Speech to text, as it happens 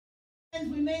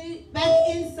friends. We made it back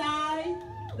inside.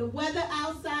 The weather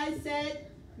outside said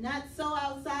not so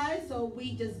outside, so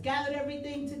we just gathered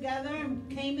everything together and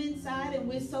came inside, and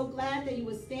we're so glad that you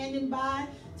were standing by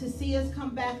to see us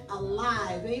come back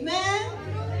alive. Amen?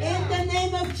 In the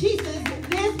name of Jesus,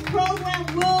 this program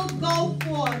will go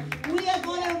forth. We are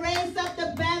going to raise up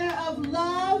the banner of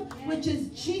love, which is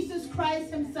Jesus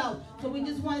Christ himself. So we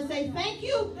just want to say thank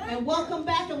you and welcome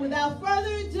back. And without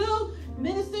further ado,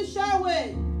 Minister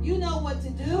Sherwood, you know what to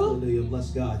do. Hallelujah.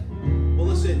 Bless God. Well,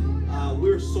 listen,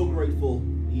 we're so grateful,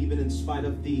 even in spite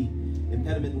of the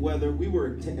impediment weather. We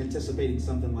were anticipating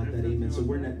something like that, amen. So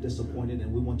we're not disappointed,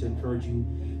 and we want to encourage you,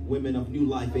 women of New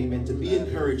Life, amen, to be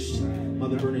encouraged,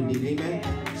 Mother Bernadine, amen.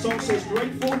 Song says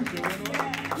grateful.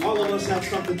 All of us have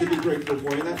something to be grateful for,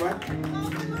 isn't that right?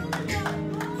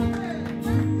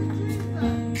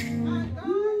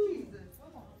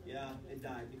 Yeah, it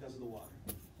died because of the water.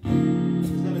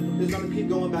 It's gonna keep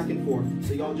going back and forth,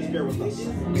 so y'all just bear with us.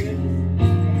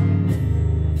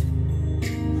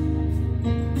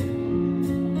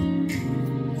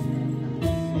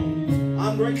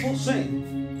 I'm grateful,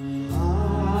 sing.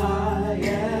 I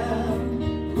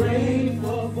am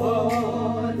grateful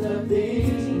for the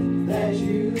things that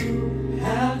you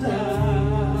have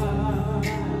done.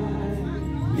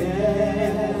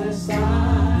 Yes,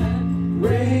 I'm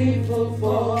grateful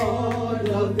for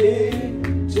the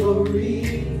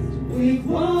victories we've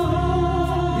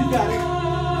won. You got it.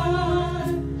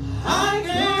 I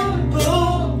can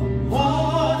go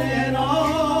on and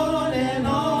on and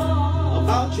on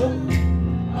about your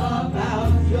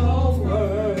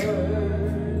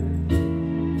word,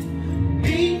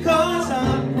 because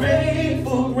I'm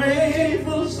grateful,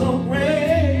 grateful, so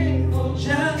grateful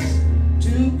just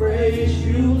to praise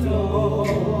you,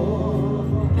 Lord.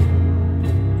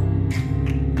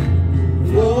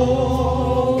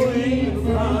 Flowing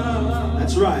from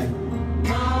that's right.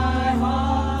 My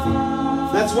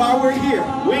heart. That's why we're here.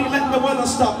 We ain't letting the weather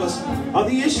stop us. Are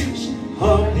the issues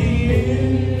of the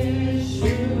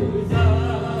issues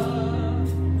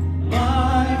of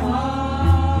my heart.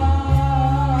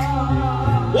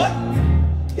 What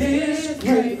is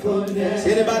gratefulness?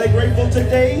 Anybody grateful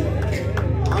today?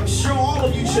 I'm sure all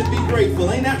of you should be grateful.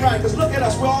 Ain't that right? Because look at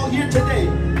us. We're all here today.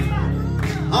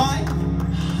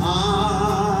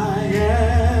 I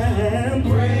am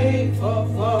grateful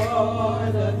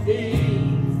for the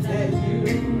things that you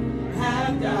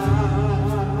have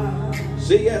done.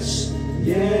 Say yes.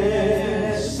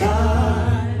 Yes,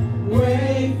 I'm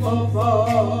grateful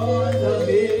for the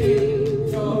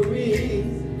victories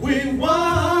we won.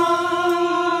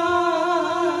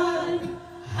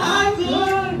 I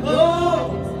could go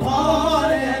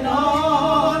on and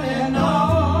on and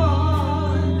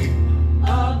on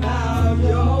about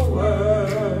your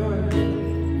word,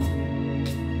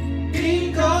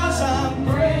 because I'm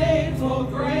grateful,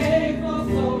 grateful,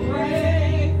 so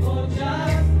grateful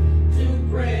just to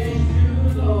praise you,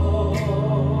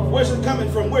 Lord. Where's it coming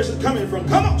from? Where's it coming from?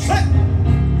 Come on, say it.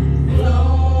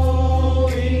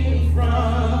 Flowing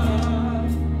from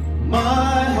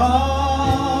my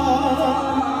heart.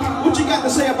 What you got to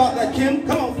say about that, Kim?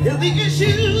 Come on. Here's the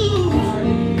issues.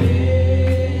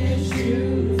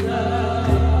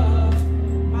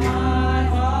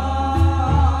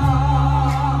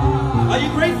 Are you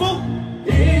grateful?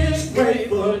 It's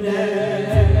gratefulness.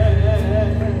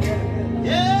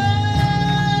 Yeah.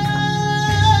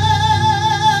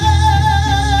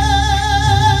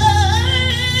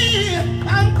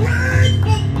 I'm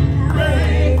grateful.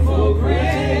 Grateful,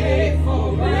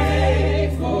 grateful,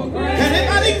 grateful, grateful. Can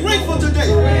anybody grateful today?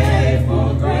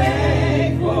 Grateful,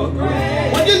 grateful,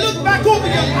 grateful. When you look back over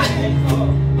your life.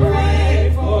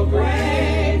 Grateful,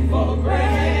 grateful,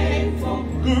 grateful,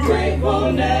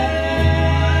 gratefulness.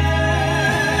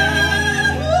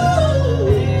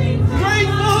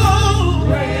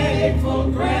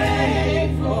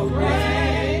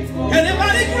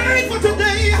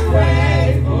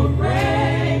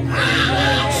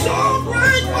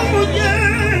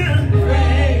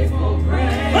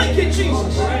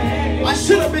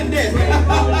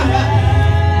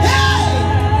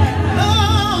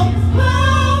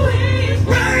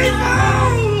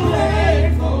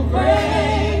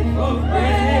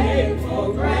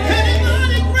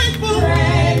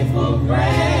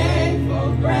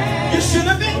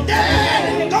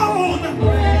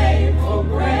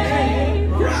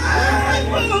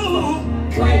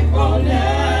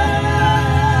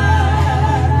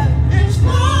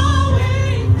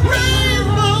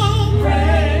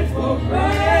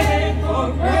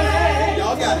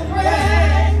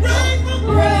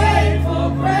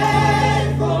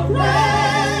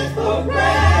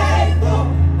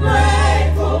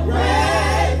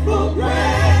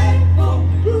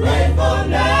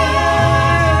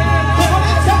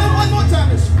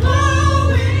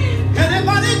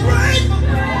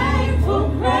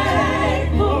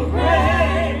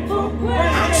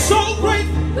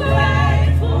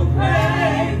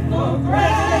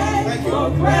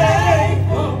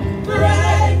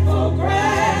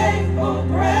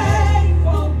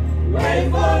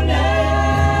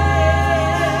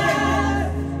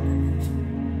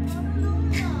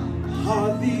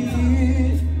 are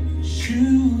the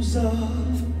issues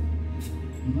of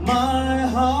my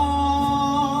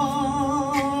heart,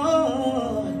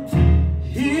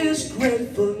 His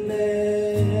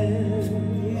gratefulness.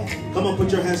 Come on,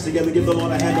 put your hands together. Give the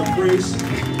Lord a hand of praise.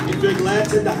 If you're glad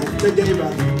tonight, take any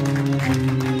brother.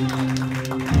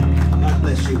 God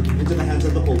bless you. Into the hands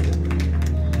of the pulpit.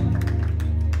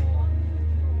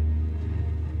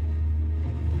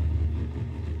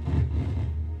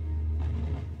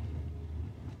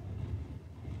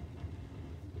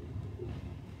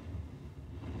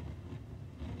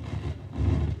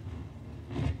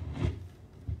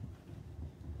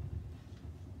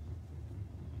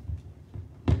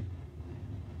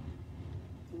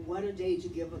 What a day to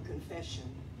give a confession.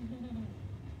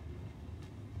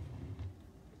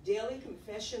 Daily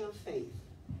confession of faith.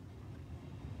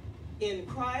 In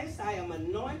Christ, I am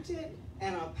anointed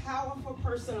and a powerful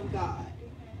person of God.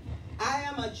 I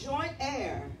am a joint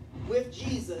heir with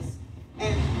Jesus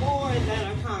and more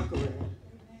than a conqueror.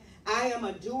 I am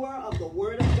a doer of the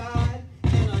word of God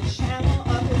and a channel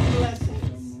of His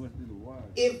blessings.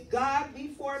 If God be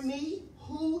for me,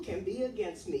 who can be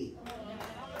against me?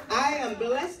 I am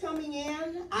blessed coming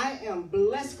in. I am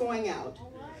blessed going out.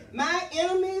 My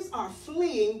enemies are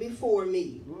fleeing before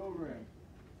me.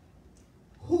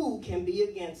 Who can be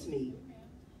against me?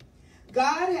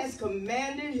 God has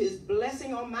commanded His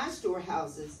blessing on my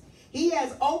storehouses. He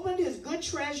has opened His good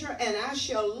treasure, and I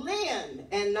shall lend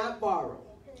and not borrow.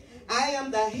 I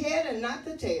am the head and not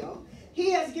the tail.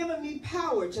 He has given me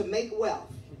power to make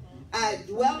wealth. I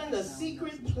dwell in the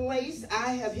secret place.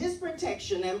 I have His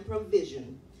protection and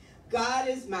provision. God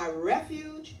is my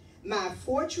refuge, my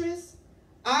fortress.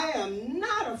 I am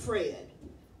not afraid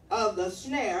of the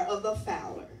snare of the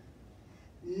fowler.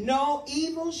 No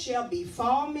evil shall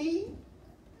befall me,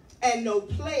 and no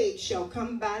plague shall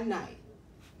come by night.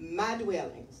 My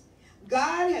dwellings.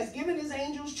 God has given His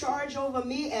angels charge over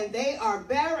me, and they are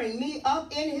bearing me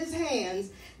up in His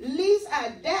hands, lest I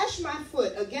dash my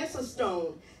foot against a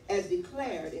stone, as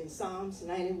declared in Psalms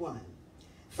 91.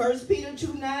 1 Peter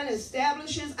 2:9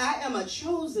 establishes, I am a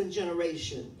chosen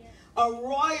generation, a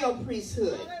royal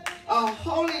priesthood, a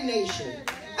holy nation.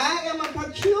 I am a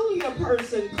peculiar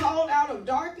person called out of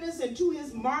darkness into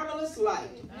His marvelous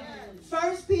light.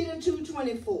 1 Peter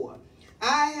 2:24.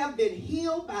 I have been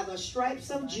healed by the stripes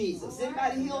of Jesus.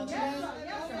 Anybody healed today?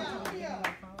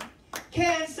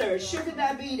 Cancer, sugar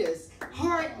diabetes,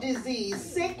 heart disease,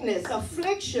 sickness,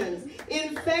 afflictions,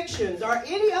 infections, or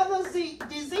any other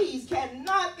disease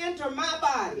cannot enter my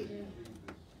body.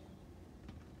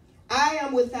 I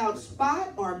am without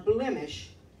spot or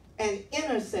blemish, an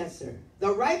intercessor,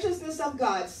 the righteousness of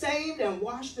God, saved and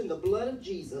washed in the blood of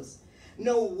Jesus.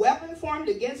 No weapon formed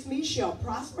against me shall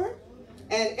prosper,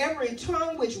 and every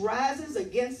tongue which rises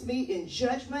against me in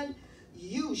judgment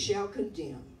you shall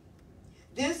condemn.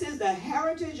 This is the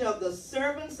heritage of the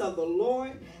servants of the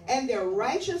Lord, and their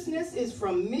righteousness is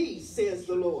from me, says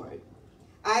the Lord.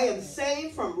 I am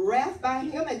saved from wrath by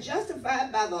Him and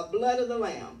justified by the blood of the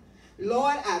Lamb.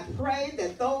 Lord, I pray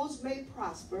that those may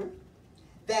prosper,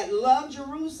 that love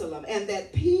Jerusalem, and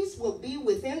that peace will be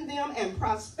within them and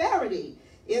prosperity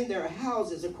in their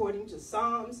houses, according to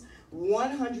Psalms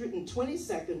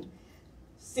 122,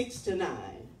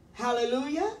 6-9.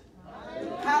 Hallelujah.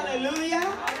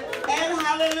 Hallelujah and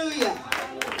hallelujah.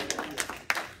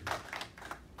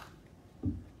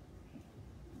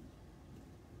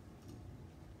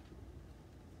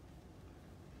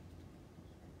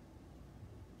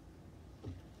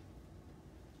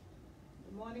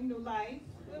 Good morning, New Life.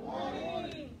 Good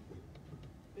morning.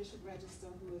 Bishop Register,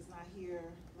 who is not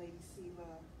here, Lady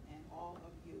Siva, and all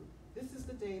of you. This is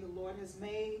the day the Lord has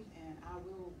made, and I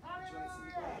will rejoice and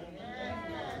be glad in it.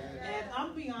 And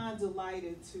I'm beyond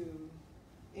delighted to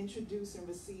introduce and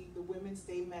receive the Women's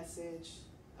Day message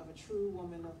of a true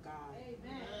woman of God.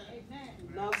 Amen. Amen.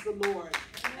 Who loves the Lord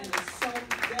and is so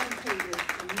dedicated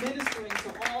in ministering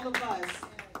to all of us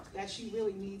that she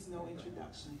really needs no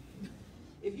introduction.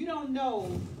 If you don't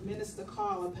know Minister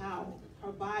Carla Powell,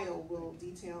 her bio will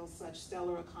detail such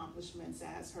stellar accomplishments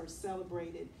as her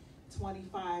celebrated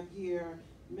 25-year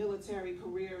military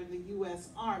career in the U.S.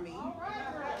 Army,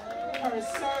 her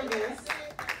service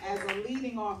as a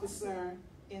leading officer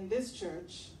in this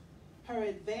church, her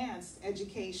advanced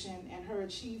education, and her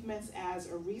achievements as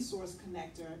a resource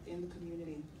connector in the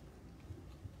community.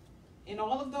 In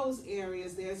all of those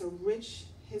areas, there's a rich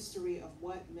history of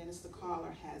what Minister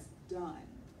Carla has done.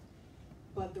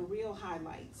 But the real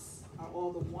highlights are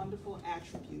all the wonderful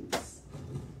attributes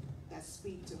that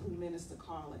speak to who Minister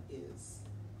Carla is.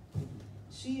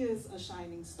 She is a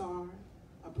shining star,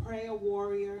 a prayer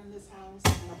warrior in this house,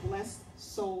 and a blessed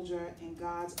soldier in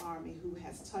God's army who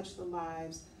has touched the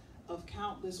lives of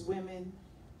countless women,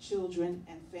 children,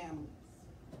 and families.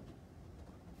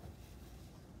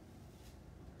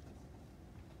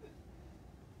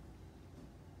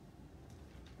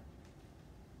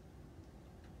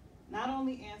 Not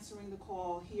only answering the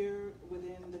call here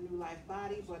within the Newlife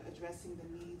body, but addressing the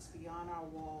needs beyond our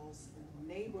walls, in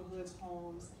neighborhoods,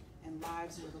 homes, and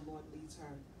lives where the Lord leads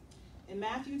her. In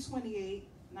Matthew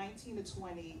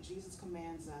 28:19-20, Jesus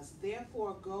commands us,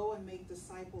 "Therefore go and make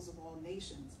disciples of all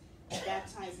nations,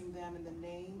 baptizing them in the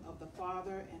name of the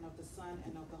Father and of the Son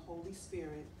and of the Holy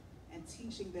Spirit, and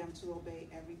teaching them to obey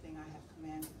everything I have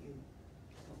commanded you."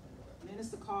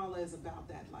 Minister Carla is about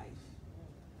that life.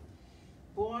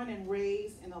 Born and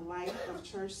raised in a life of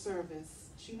church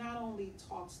service, she not only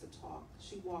talks the talk,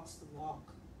 she walks the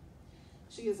walk.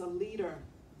 She is a leader,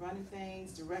 running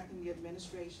things, directing the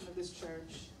administration of this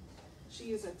church.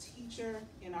 She is a teacher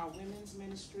in our women's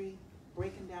ministry,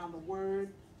 breaking down the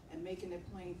word and making it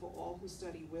plain for all who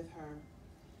study with her.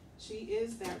 She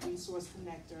is that resource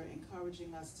connector,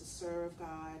 encouraging us to serve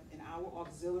God in our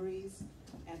auxiliaries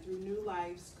and through New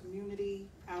Life's community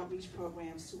outreach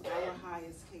programs to our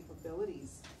highest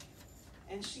capabilities.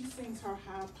 And she sings her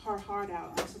heart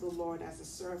out unto the Lord as a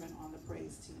servant on the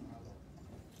praise team.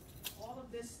 All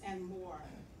of this and more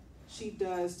she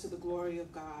does to the glory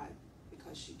of God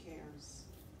because she cares.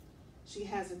 She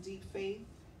has a deep faith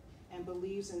and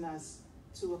believes in us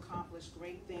to accomplish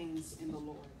great things in the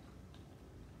Lord.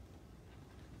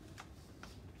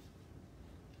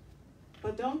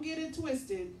 But don't get it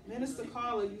twisted. Minister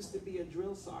Carla used to be a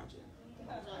drill sergeant.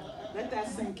 Let that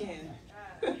sink in.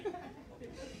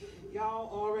 Y'all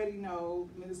already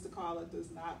know Minister Carla does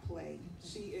not play.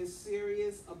 She is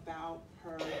serious about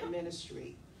her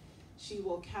ministry. She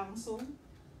will counsel,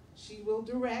 she will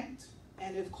direct,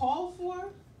 and if called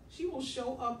for, she will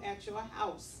show up at your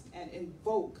house and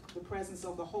invoke the presence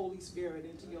of the Holy Spirit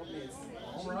into your midst.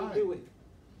 She will do it.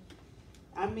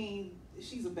 I mean,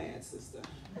 she's a bad sister.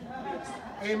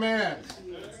 Amen.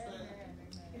 She is.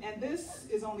 And this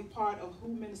is only part of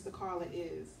who Minister Carla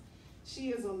is. She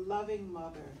is a loving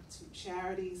mother to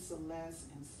Charity,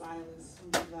 Celeste, and Silas,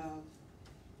 whom we love,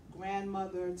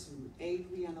 grandmother to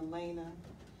Avery and Elena,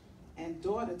 and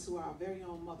daughter to our very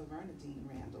own mother, Bernadine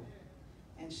Randall.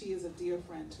 And she is a dear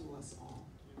friend to us all.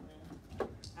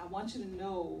 I want you to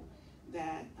know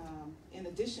that in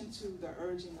addition to the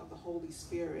urging of the Holy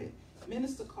Spirit,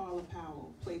 Minister Carla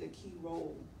Powell played a key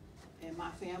role in my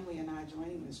family and I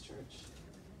joining this church.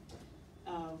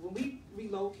 When we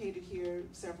relocated here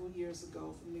several years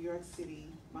ago from New York City,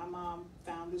 my mom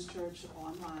found this church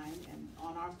online, and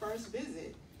on our first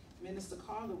visit, Minister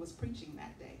Carla was preaching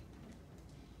that day.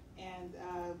 And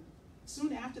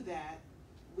soon after that,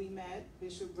 we met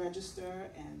Bishop Register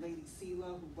and Lady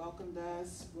Sela, who welcomed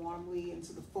us warmly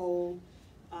into the fold.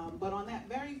 But on that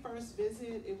very first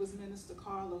visit, it was Minister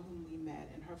Carla whom we met,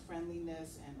 and her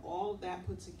friendliness and all of that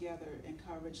put together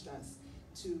encouraged us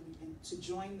to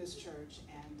join this church.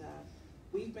 And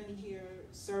we've been here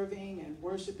serving and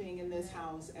worshiping in this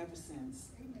house ever since.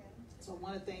 So I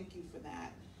want to thank you for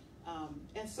that.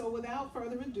 And so without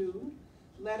further ado,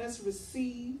 let us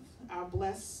receive our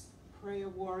blessed prayer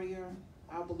warrior,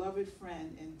 our beloved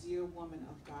friend and dear woman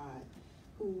of God,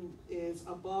 who is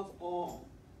above all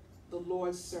the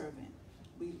Lord's servant.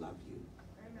 We love you.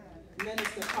 Amen.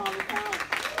 Minister Carla Powell.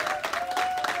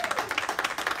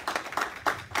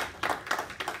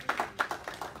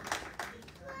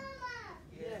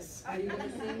 Yes. Are you going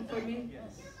to sing for me?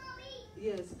 Yes.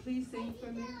 Yes, please sing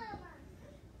for me.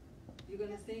 You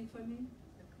going to sing for me?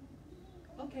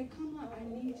 Okay, come on. I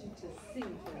need you to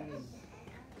sing for me.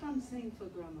 Come sing for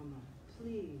Grandmama,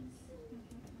 please.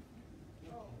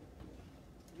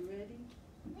 Okay. You ready?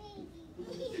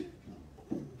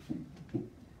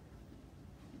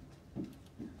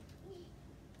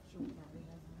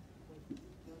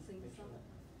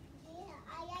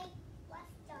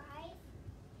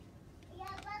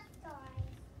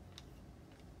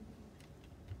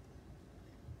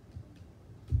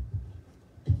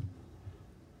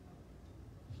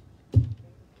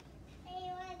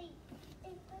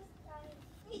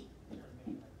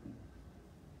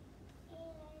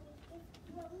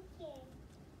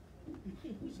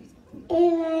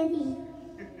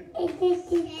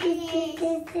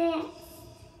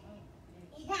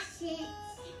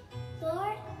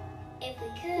 Lord, if we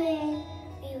could,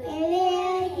 we would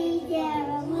really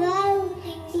love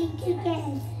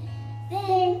together.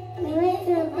 Then we would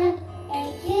look up and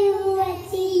do what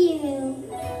to you.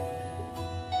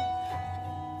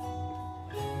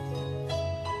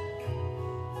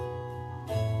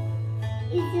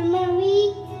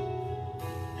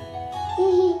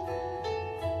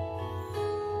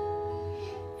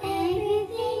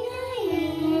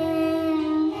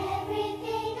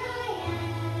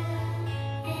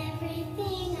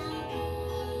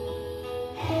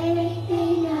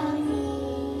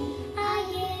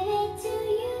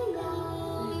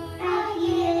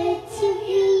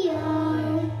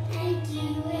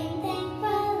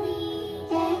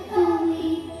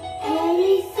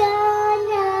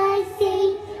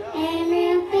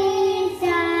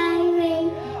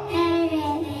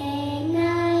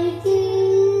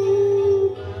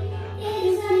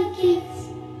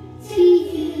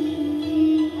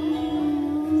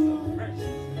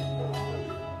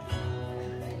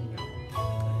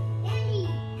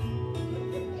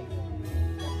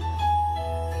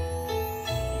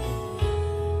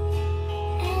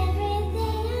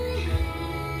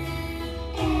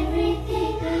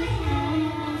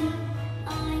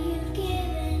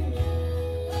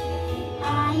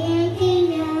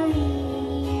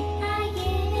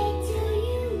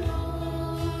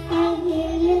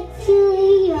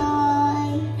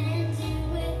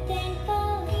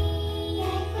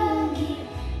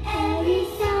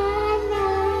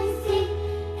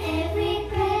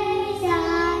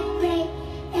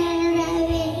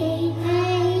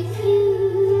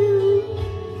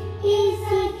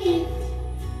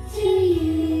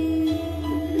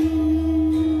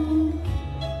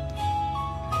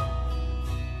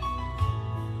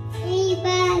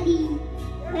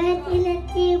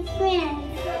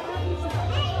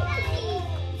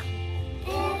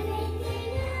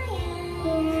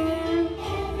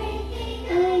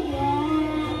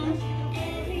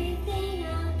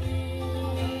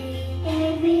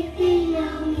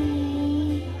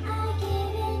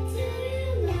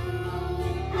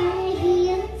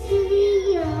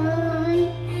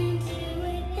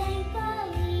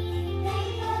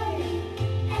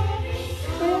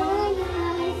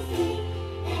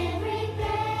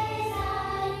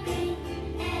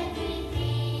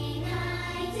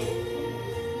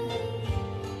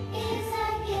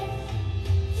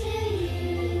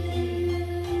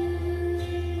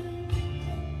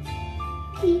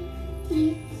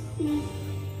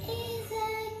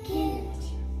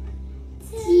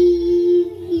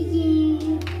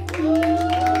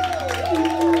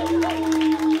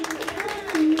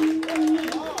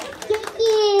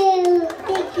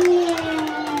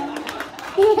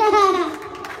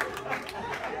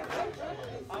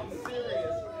 I'm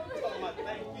serious.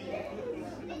 Thank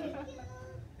you.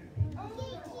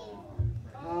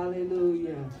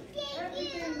 Hallelujah.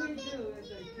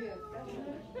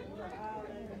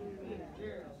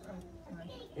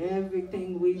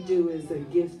 Everything we do is a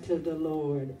gift to the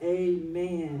Lord.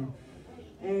 Amen.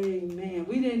 Amen.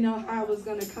 We didn't know how it was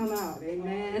going to come out.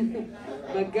 Amen.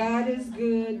 But God is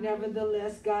good.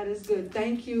 Nevertheless, God is good.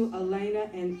 Thank you, Elena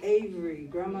and Avery.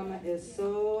 Grandmama is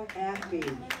so happy.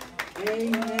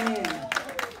 Amen.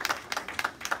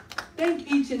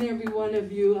 Thank each and every one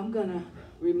of you. I'm going to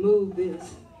remove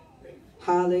this.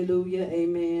 Hallelujah.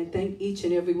 Amen. Thank each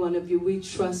and every one of you. We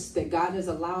trust that God has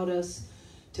allowed us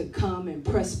to come and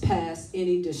press past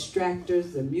any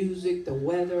distractors, the music, the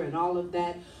weather, and all of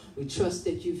that. We trust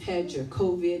that you've had your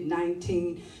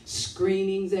COVID-19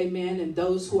 screenings, amen, and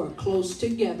those who are close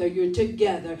together, you're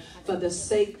together for the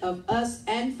sake of us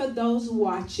and for those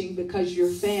watching, because you're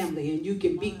family and you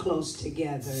can be close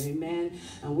together, amen.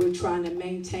 And we're trying to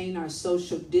maintain our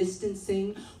social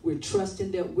distancing. We're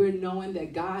trusting that we're knowing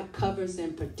that God covers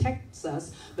and protects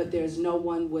us, but there's no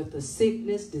one with a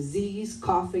sickness, disease,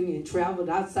 coughing, and traveled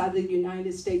outside the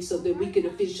United States, so that we can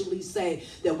officially say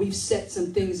that we've set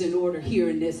some things in order here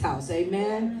in this house.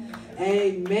 Amen.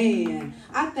 Amen.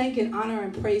 I thank and honor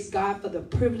and praise God for the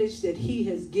privilege that he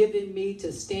has given me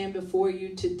to stand before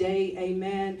you today.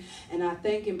 Amen. And I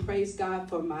thank and praise God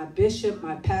for my bishop,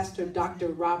 my pastor, Dr.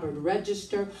 Robert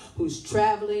Register, who's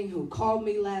traveling, who called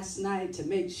me last night to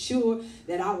make sure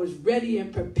that I was ready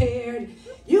and prepared.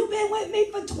 You've been with me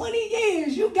for 20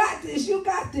 years. You got this. You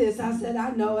got this. I said,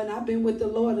 I know, and I've been with the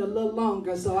Lord a little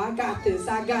longer, so I got this.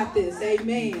 I got this.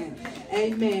 Amen.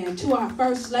 Amen. To our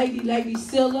First Lady, Lady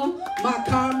Scylla, my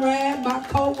comrade, my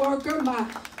co-worker, my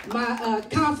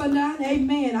confidant.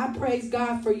 Amen. I praise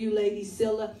God for you, Lady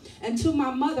Scylla. And to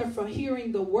my mother for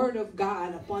hearing the word of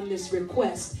God upon this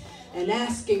request and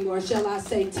asking, or shall I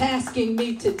say, tasking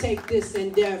me to take this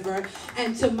endeavor.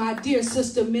 And to my dear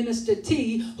sister, Minister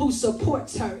T, who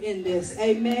supports her in this.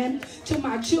 Amen. To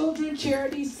my children,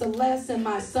 Charity, Celeste, and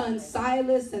my son,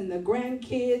 Silas, and the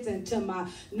grandkids, and to my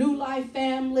Newlife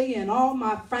family, and all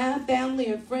my family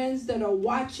and friends that are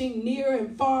watching near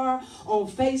and far on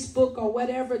Facebook or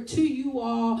whatever, to you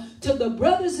all, to the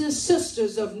brothers and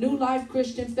sisters of Newlife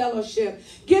Christian Fellowship,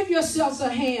 give yourselves a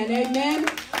hand. Amen.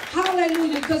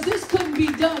 Hallelujah. Because this couldn't be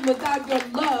done without your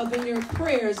love and your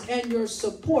prayers and your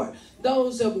support.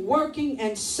 Those of working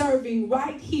and serving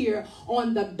right here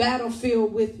on the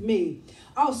battlefield with me.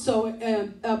 Also,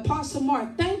 Apostle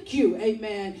Mark, thank you,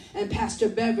 amen, and Pastor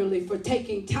Beverly for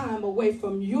taking time away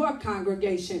from your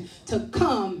congregation to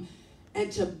come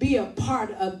and to be a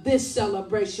part of this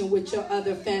celebration with your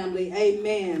other family.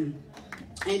 Amen.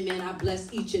 Amen. I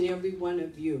bless each and every one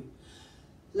of you.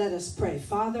 Let us pray.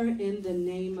 Father, in the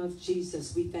name of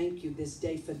Jesus, we thank you this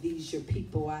day for these, your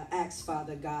people. I ask,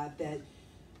 Father God, that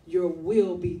your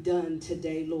will be done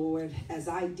today, Lord, as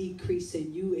I decrease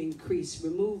and you increase.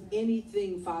 Remove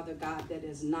anything, Father God, that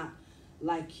is not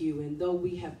like you. And though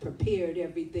we have prepared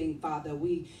everything, Father,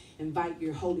 we invite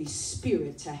your Holy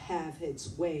Spirit to have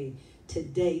its way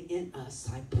today in us.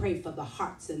 I pray for the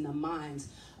hearts and the minds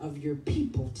of your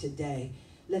people today.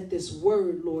 Let this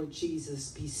word, Lord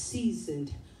Jesus, be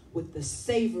seasoned with the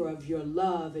savor of your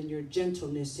love and your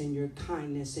gentleness and your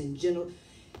kindness. In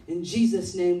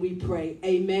Jesus' name we pray.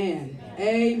 Amen.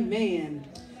 Amen.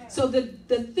 So the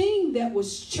thing that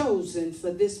was chosen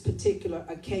for this particular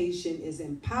occasion is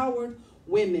Empowered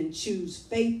Women Choose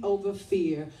Faith Over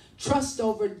Fear, Trust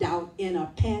Over Doubt in a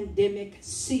Pandemic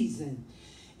Season.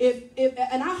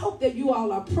 And I hope that you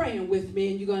all are praying with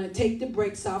me, and you're going to take the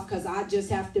brakes off, because I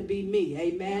just have to be me,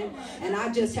 amen? And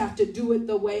I just have to do it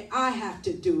the way I have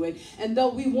to do it. And though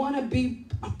we want to be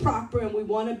proper and we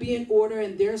want to be in order,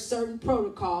 and there are certain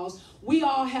protocols, we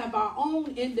all have our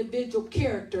own individual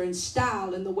character and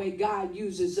style in the way God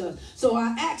uses us. So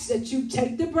I ask that you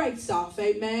take the brakes off,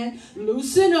 amen?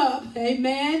 Loosen up,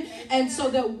 amen? And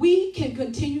so that we can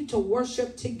continue to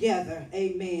worship together,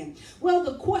 amen? Well,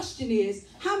 the question is,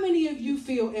 how many of you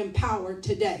feel empowered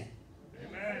today?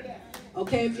 Amen.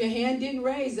 Okay, if your hand didn't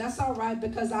raise, that's all right,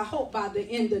 because I hope by the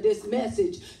end of this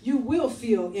message, you will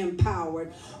feel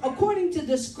empowered. According to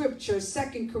the scripture,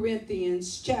 2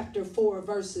 Corinthians chapter 4,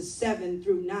 verses 7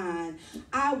 through 9,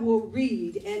 I will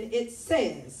read, and it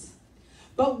says,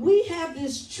 "But we have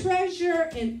this treasure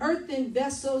in earthen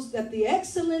vessels, that the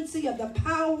excellency of the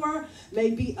power may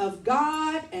be of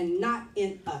God and not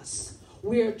in us.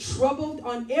 We're troubled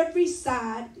on every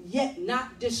side, yet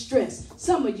not distressed."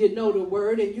 Some of you know the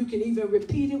word, and you can even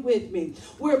repeat it with me.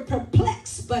 We're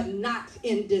perplexed, but not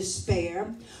in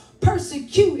despair.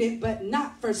 persecuted but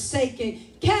not forsaken,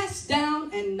 cast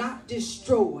down and not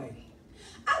destroyed.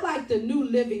 I like the New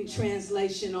Living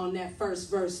Translation on that first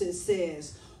verse. It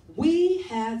says, we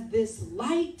have this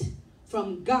light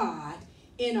from God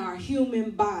in our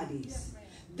human bodies.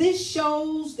 This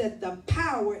shows that the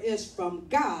power is from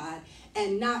God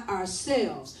and not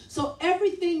ourselves. So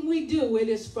everything we do, it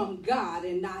is from God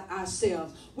and not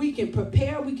ourselves. We can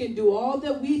prepare, we can do all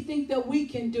that we think that we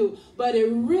can do, but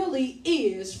it really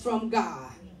is from God.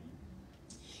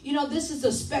 You know, this is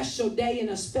a special day and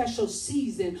a special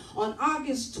season. On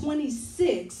August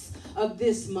 26th of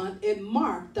this month, it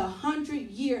marked the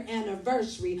 100-year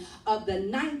anniversary of the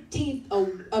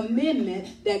 19th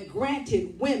Amendment that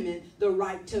granted women the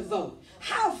right to vote.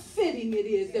 How fitting it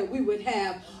is that we would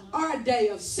have our day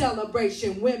of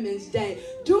celebration, Women's Day,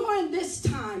 during this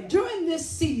time, during this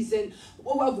season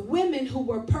of women who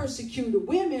were persecuted,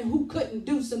 women who couldn't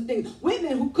do some things,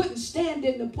 women who couldn't stand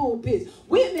in the pulpits,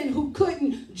 women who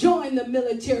couldn't join the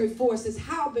military forces.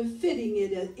 How befitting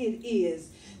it is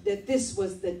that this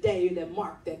was the day that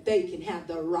marked that they can have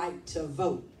the right to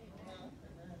vote.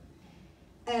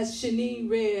 As Shanine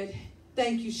read,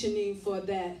 thank you, Shanine, for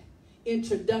that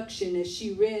introduction. As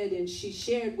she read and she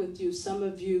shared with you, some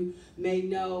of you may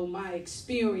know my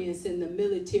experience in the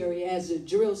military as a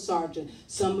drill sergeant.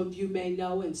 Some of you may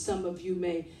know and some of you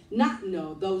may not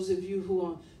know. Those of you who are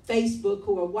on Facebook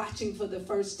who are watching for the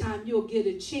first time, you'll get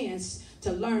a chance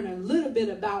to learn a little bit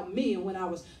about me and when I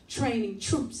was training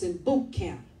troops in boot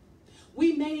camp.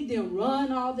 We made them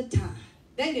run all the time.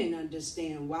 They didn't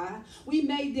understand why. We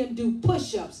made them do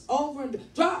push-ups over and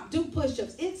drop, do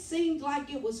push-ups. It seemed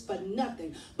like it was for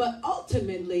nothing. But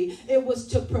ultimately, it was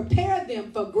to prepare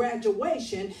them for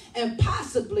graduation and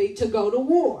possibly to go to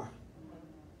war.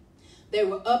 They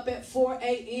were up at 4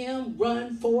 a.m.,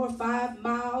 run 4 or 5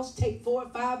 miles, take 4 or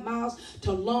 5 miles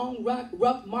to long,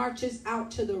 rough marches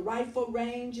out to the rifle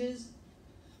ranges.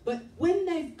 But when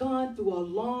they've gone through a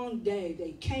long day,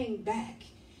 they came back.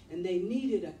 And they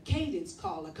needed a cadence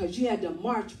caller because you had to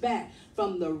march back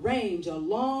from the range, a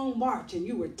long march, and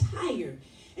you were tired.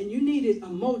 And you needed a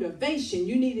motivation.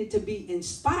 You needed to be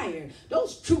inspired.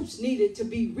 Those troops needed to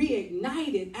be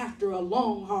reignited after a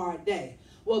long, hard day.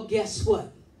 Well, guess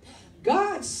what?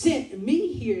 God sent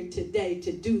me here today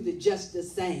to do just the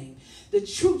same. The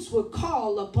troops would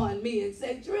call upon me and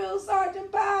say, Drill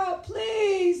Sergeant Bob,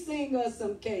 please sing us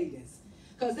some cadence.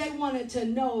 Because they wanted to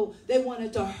know, they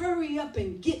wanted to hurry up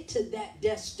and get to that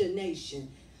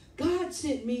destination. God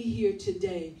sent me here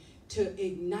today to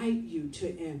ignite you,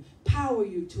 to empower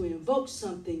you, to invoke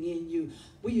something in you.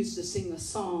 We used to sing a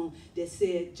song that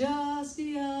said, just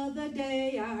the other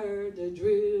day I heard the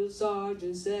drill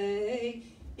sergeant say.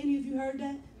 Any of you heard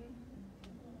that?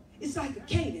 It's like a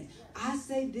cadence. I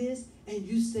say this and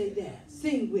you say that.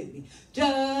 Sing with me.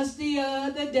 Just the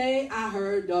other day I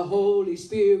heard the Holy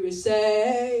Spirit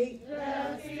say.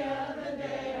 Just the other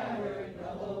day I heard the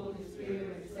Holy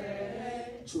Spirit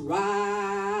say.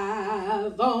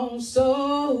 Drive on,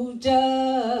 soldiers. Drive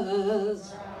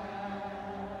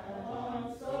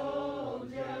on,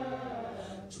 soldiers.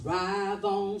 Drive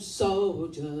on,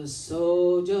 soldiers.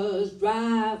 Soldiers,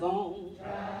 drive on.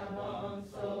 Drive on,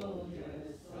 soldiers.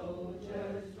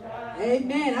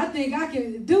 Amen. I think I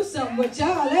can do something with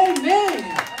y'all. Amen.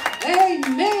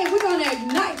 Amen. We're going to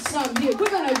ignite something here. We're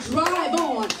going to drive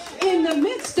on. In the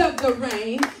midst of the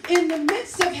rain, in the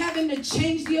midst of having to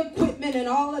change the equipment and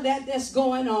all of that that's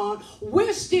going on,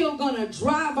 we're still going to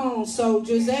drive on,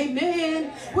 soldiers.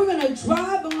 Amen. We're going to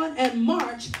drive on and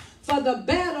march for the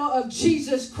battle of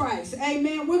Jesus Christ.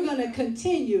 Amen. We're going to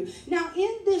continue. Now,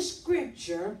 in this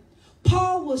scripture,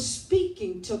 Paul was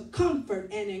speaking to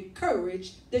comfort and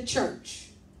encourage the church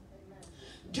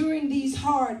during these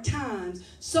hard times.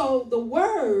 So the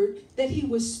word that he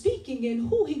was speaking and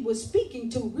who he was speaking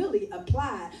to really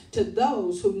applied to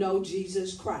those who know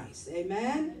Jesus Christ.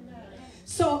 Amen?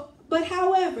 So, but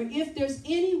however, if there's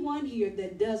anyone here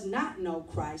that does not know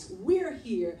Christ, we're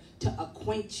here to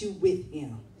acquaint you with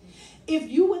him. If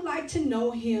you would like to know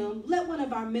him, let one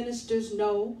of our ministers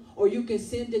know, or you can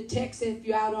send a text if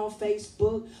you're out on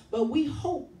Facebook. But we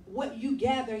hope what you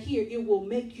gather here, it will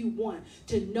make you want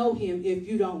to know him if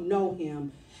you don't know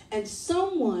him. And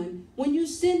someone, when you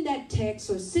send that text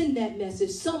or send that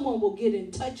message, someone will get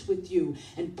in touch with you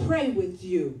and pray with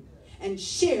you and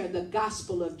share the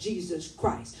gospel of Jesus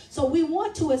Christ. So we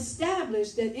want to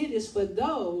establish that it is for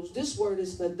those, this word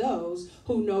is for those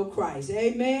who know Christ.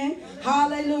 Amen.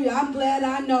 Hallelujah. I'm glad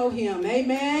I know him.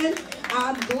 Amen.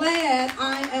 I'm glad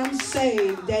I am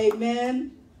saved.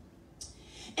 Amen.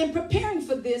 In preparing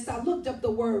for this, I looked up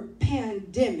the word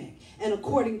pandemic. And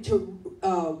according to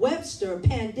Webster,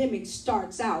 pandemic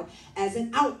starts out as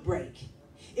an outbreak.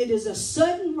 It is a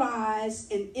sudden rise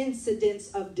in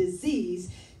incidence of disease,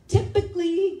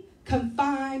 typically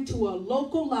confined to a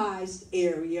localized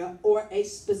area or a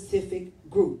specific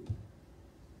group.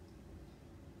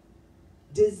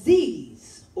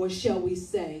 Disease, or shall we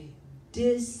say,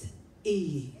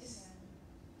 dis-ease.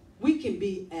 We can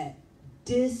be at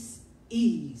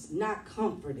dis-ease, not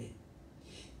comforted.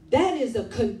 That is a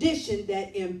condition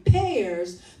that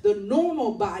impairs the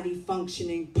normal body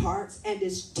functioning parts and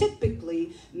is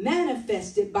typically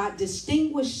manifested by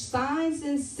distinguished signs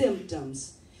and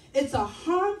symptoms. It's a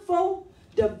harmful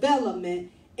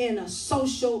development in a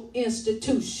social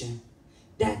institution.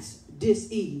 That's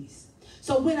dis-ease.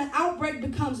 So when an outbreak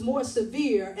becomes more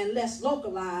severe and less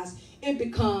localized, it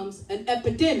becomes an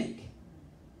epidemic.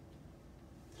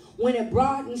 When it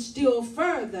broadens still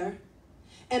further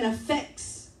and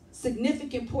affects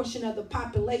significant portion of the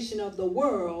population of the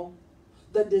world,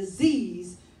 the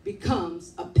disease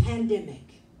becomes a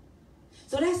pandemic.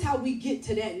 So that's how we get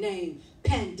to that name,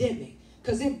 pandemic,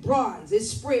 because it broadens, it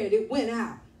spread, it went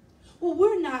out. Well,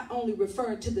 we're not only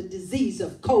referring to the disease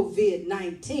of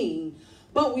COVID-19,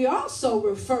 but we're also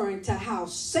referring to how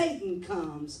Satan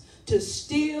comes to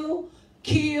steal,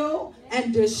 kill,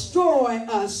 and destroy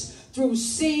us through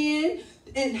sin,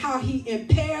 and how he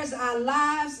impairs our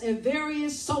lives in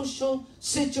various social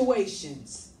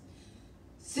situations.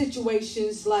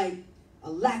 Situations like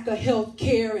a lack of health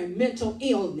care and mental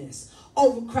illness,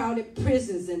 overcrowded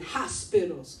prisons and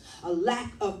hospitals, a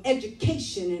lack of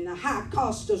education and a high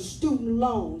cost of student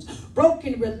loans,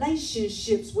 broken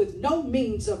relationships with no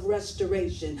means of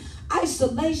restoration,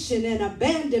 isolation and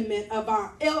abandonment of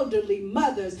our elderly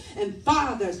mothers and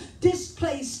fathers,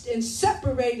 displaced and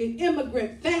separated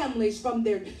immigrant families from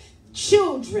their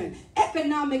children,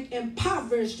 economic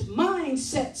impoverished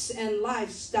mindsets and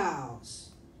lifestyles,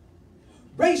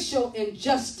 racial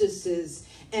injustices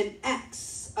and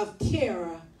acts of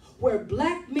terror where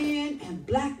black men and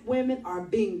black women are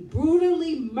being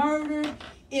brutally murdered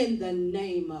in the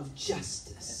name of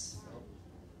justice.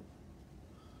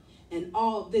 And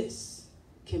all this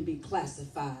can be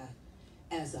classified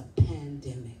as a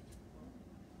pandemic.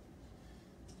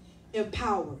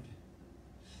 Empowered.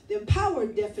 The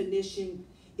empowered definition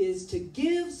is to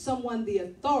give someone the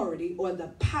authority or the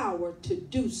power to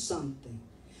do something,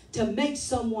 to make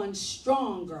someone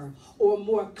stronger or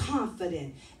more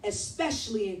confident,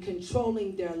 especially in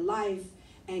controlling their life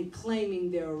and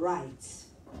claiming their rights.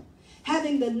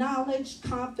 Having the knowledge,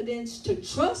 confidence to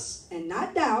trust and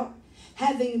not doubt,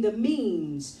 having the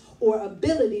means or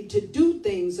ability to do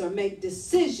things or make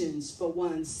decisions for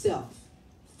oneself,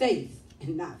 faith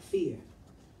and not fear.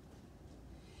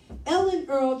 Ellen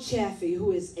Earl Chaffee,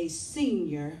 who is a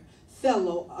senior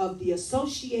fellow of the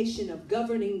Association of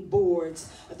Governing Boards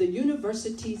of the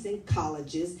Universities and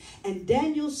Colleges, and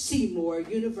Daniel Seymour,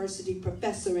 university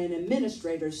professor and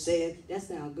administrator, said, that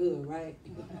sounds good, right?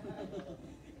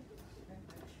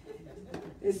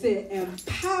 It said,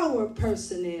 empowered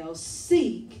personnel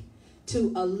seek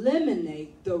to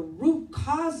eliminate the root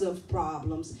cause of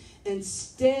problems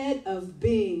instead of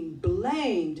being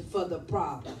blamed for the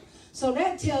problem. So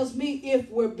that tells me if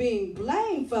we're being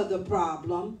blamed for the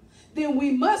problem, then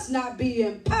we must not be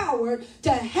empowered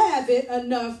to have it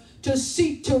enough to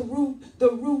seek to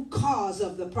the root cause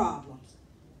of the problems.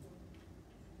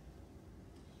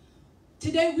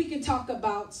 Today we can talk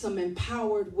about some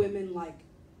empowered women like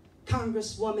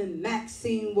Congresswoman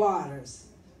Maxine Waters,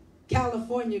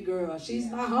 California girl,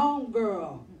 she's my home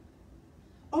girl.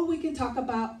 Or we can talk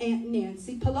about Aunt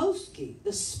Nancy Pelosi,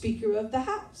 the Speaker of the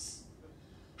House.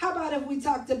 How about if we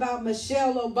talked about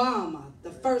Michelle Obama,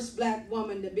 the first black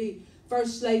woman to be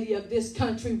First Lady of this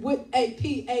country with a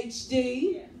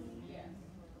PhD?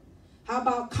 How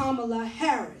about Kamala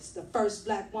Harris, the first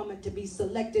black woman to be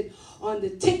selected on the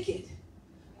ticket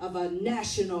of a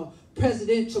national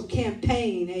presidential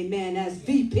campaign, amen, as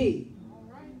VP?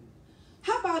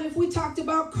 How about if we talked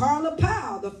about Carla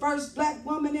Powell, the first black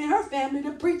woman in her family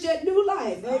to preach at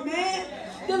Newlife, amen?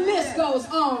 The list goes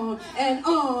on and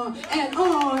on and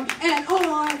on and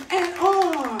on and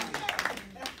on.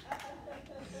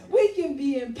 We can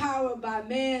be empowered by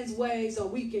man's ways, or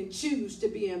we can choose to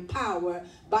be empowered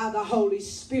by the Holy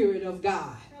Spirit of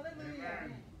God.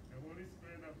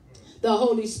 The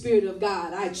Holy Spirit of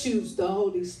God. I choose the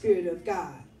Holy Spirit of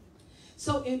God.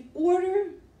 So in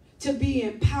order to be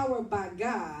empowered by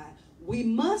God, we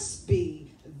must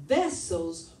be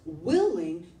vessels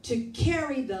willing to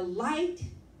carry the light,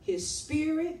 His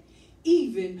Spirit,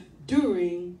 even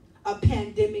during a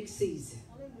pandemic season.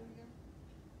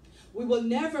 We will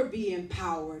never be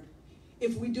empowered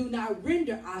if we do not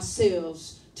render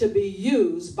ourselves to be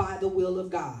used by the will of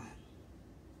God.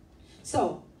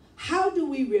 So, how do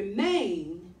we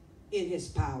remain in his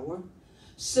power,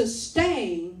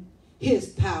 sustain his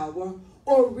power,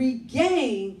 or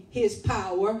regain his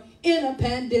power in a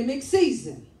pandemic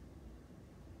season?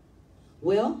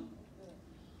 Well,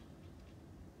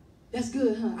 that's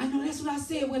good, huh? I know that's what I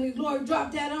said when the Lord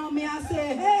dropped that on me. I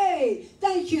said, hey,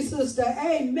 thank you, sister.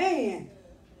 Amen.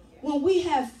 When we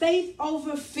have faith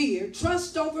over fear,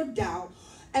 trust over doubt,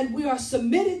 and we are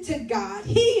submitted to God,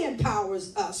 he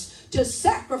empowers us to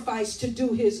sacrifice to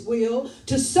do his will,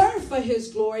 to serve for his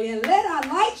glory, and let our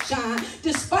light shine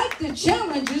despite the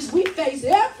challenges we face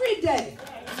every day.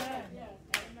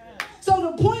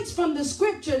 So the points from the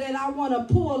scripture that I want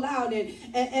to pull out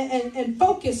and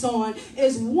focus on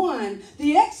is 1,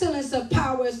 the excellence of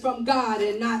power is from God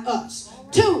and not us.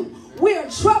 2, we are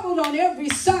troubled on every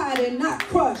side and not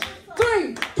crushed.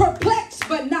 3, perplexed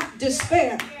but not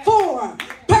despair. 4,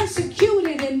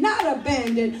 persecuted and not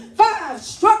abandoned. 5,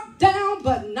 struck down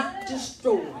but not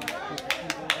destroyed.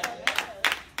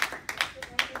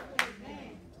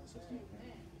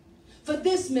 For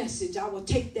this message, I will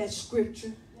take that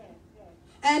scripture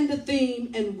and the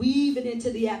theme and weave it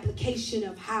into the application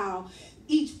of how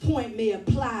each point may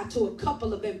apply to a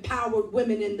couple of empowered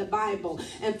women in the Bible.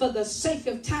 And for the sake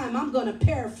of time, I'm going to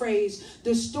paraphrase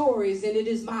the stories, and it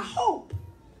is my hope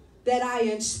that I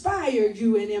inspire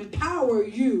you and empower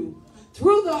you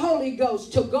through the Holy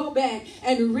Ghost to go back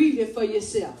and read it for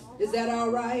yourself. Is that all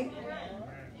right?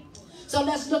 So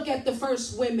let's look at the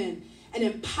first women, an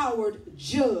empowered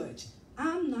judge.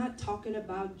 I'm not talking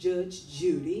about Judge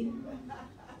Judy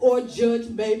or Judge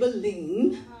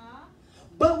Maybelline,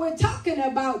 but we're talking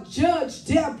about Judge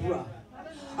Deborah,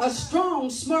 a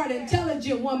strong, smart,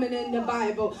 intelligent woman in the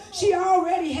Bible. She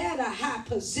already had a high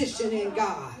position in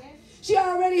God. She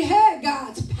already had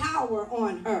God's power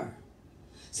on her.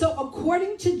 So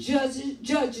according to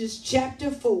Judges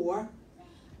chapter 4,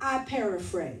 I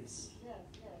paraphrase.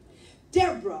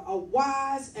 Deborah, a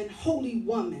wise and holy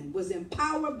woman, was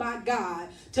empowered by God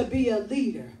to be a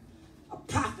leader, a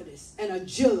prophetess, and a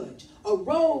judge, a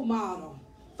role model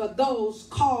for those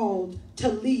called to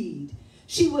lead.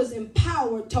 She was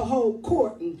empowered to hold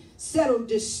court and settle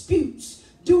disputes,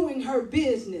 doing her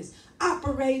business,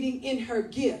 operating in her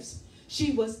gifts.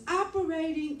 She was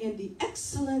operating in the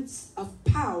excellence of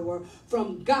power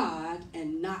from God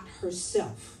and not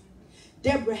herself.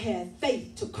 Deborah had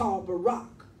faith to call Barak,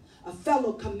 a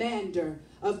fellow commander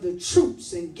of the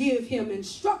troops, and give him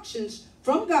instructions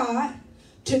from God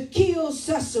to kill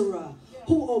Sisera,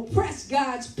 who oppressed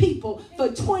God's people for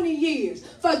 20 years.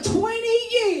 For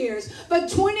 20 years,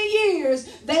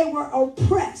 they were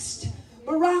oppressed.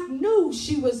 Barak knew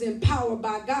she was empowered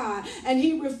by God, and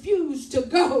he refused to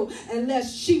go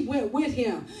unless she went with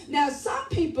him. Now, some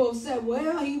people said,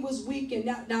 well, he was weak and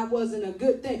that wasn't a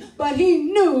good thing. But he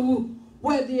knew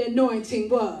where the anointing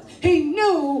was. He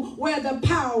knew where the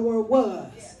power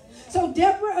was. So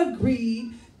Deborah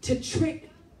agreed to trick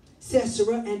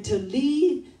Sisera and to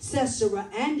lead Sisera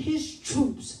and his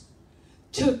troops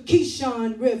to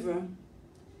Kishon River,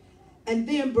 and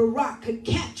then Barak could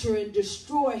capture and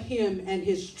destroy him and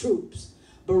his troops.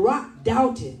 Barak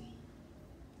doubted.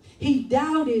 He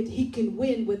doubted he can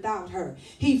win without her.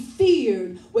 He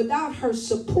feared without her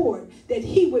support that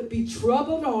he would be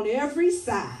troubled on every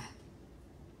side.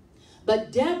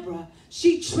 But Deborah,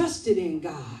 she trusted in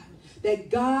God, that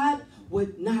God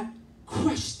would not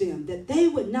crush them, that they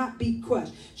would not be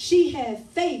crushed. She had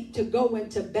faith to go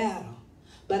into battle,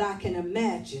 but I can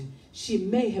imagine she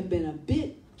may have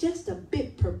been just a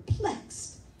bit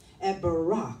perplexed at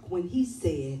Barak when he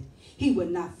said he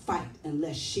would not fight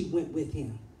unless she went with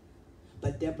him.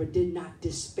 But Deborah did not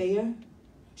despair.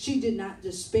 She did not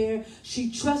despair.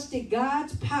 She trusted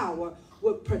God's power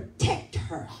would protect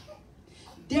her.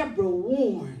 Deborah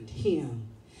warned him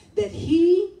that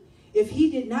if he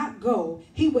did not go,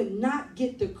 he would not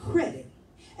get the credit,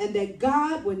 and that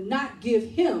God would not give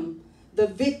him the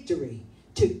victory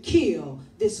to kill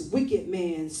this wicked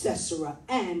man Sisera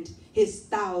and his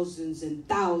thousands and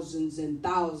thousands and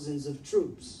thousands of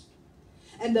troops.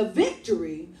 And the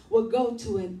victory would go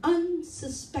to an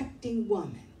unsuspecting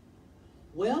woman.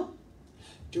 Well,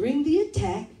 during the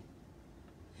attack,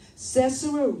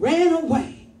 Sisera ran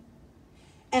away,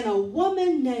 and a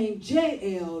woman named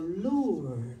Jael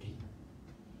lured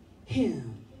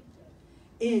him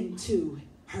into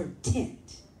her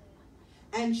tent.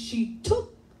 And she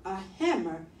took a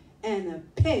hammer and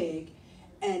a peg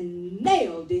and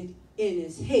nailed it in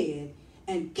his head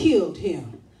and killed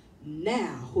him.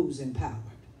 Now who's empowered?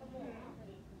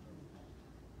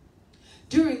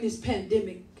 During this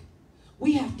pandemic,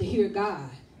 we have to hear God.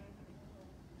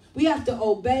 We have to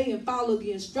obey and follow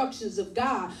the instructions of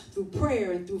God through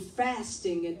prayer and through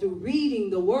fasting and through reading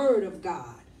the word of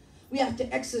God. We have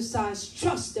to exercise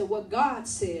trust that what God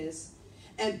says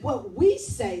and what we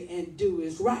say and do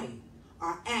is right.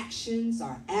 Our actions,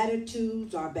 our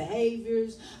attitudes, our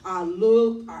behaviors, our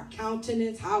look, our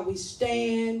countenance, how we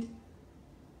stand,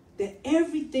 that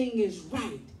everything is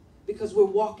right because we're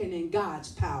walking in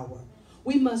God's power.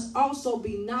 We must also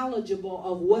be knowledgeable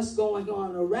of what's going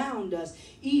on around us,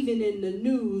 even in the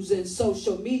news and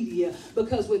social media,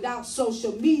 because without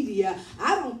social media,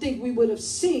 I don't think we would have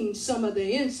seen some of the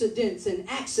incidents and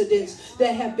accidents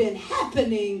that have been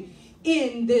happening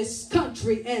in this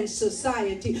country and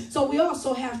society. So we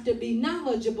also have to be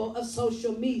knowledgeable of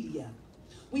social media.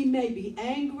 We may be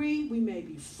angry, we may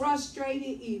be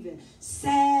frustrated, even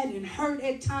sad and hurt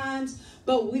at times,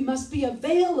 but we must be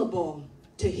available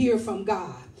to hear from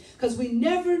God, because we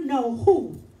never know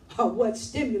who or what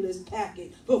stimulus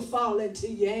packet will fall into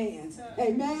your hands.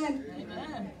 Amen?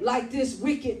 Amen. Like this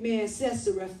wicked man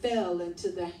Sisera fell into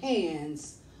the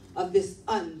hands of this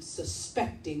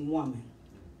unsuspecting woman.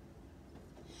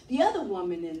 The other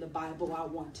woman in the Bible I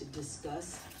want to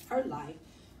discuss, her life,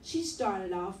 she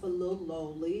started off a little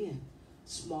lowly and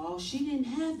small. She didn't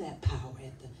have that power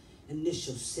at the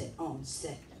initial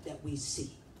onset that we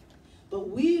see. But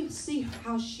we'll see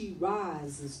how she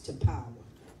rises to power.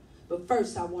 But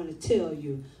first, I want to tell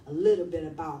you a little bit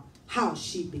about how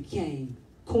she became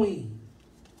queen.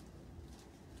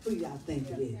 Who y'all think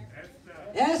it is?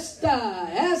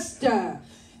 Esther.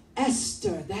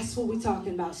 Esther. That's what we're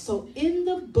talking about. So in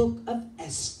the book of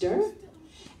Esther,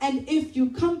 and if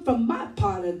you come from my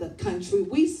part of the country,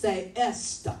 we say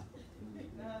Esther.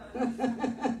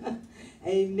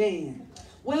 Amen.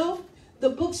 Well, the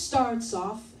book starts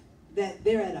off that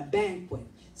they're at a banquet.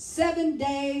 7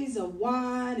 days of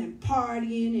wine and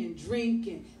partying and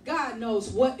drinking. God knows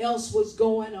what else was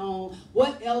going on,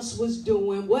 what else was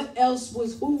doing,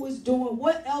 who was doing,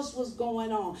 what else was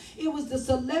going on. It was the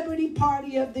celebrity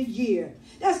party of the year.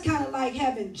 That's kind of like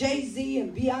having Jay-Z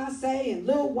and Beyonce and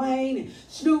Lil Wayne and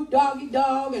Snoop Doggy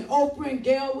Dogg and Oprah and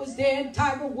Gayle was there, and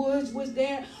Tiger Woods was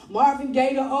there, Marvin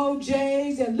Gaye, the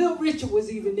OJs, and Lil Richard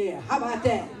was even there. How about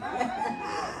that?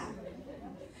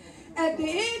 At the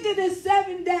end of the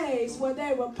 7 days where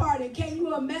they were partying, can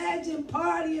you imagine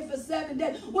partying for 7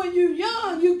 days? When you're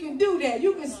young, you can do that.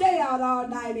 You can stay out all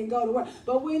night and go to work.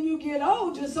 But when you get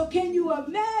older, so can you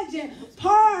imagine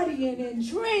partying and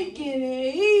drinking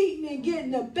and eating and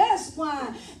getting the best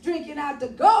wine, drinking out the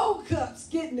gold cups,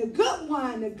 getting the good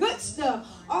wine, the good stuff,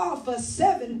 all for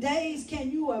 7 days?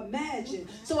 Can you imagine?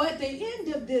 So at the end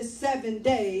of this 7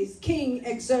 days, King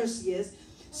Xerxes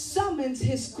summons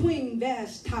his queen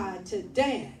Vashti to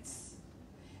dance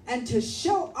and to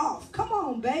show off. Come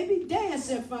on, baby, dance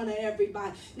in front of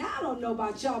everybody. Now, I don't know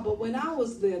about y'all, but when I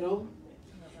was little,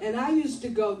 and I used to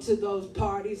go to those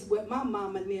parties with my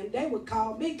mama and them, they would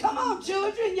call me, come on,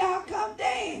 children, y'all come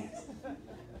dance.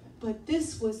 But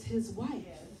this was his wife.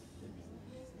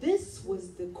 This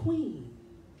was the queen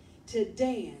to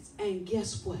dance, and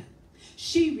guess what?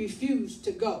 She refused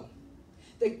to go.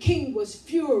 The king was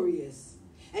furious.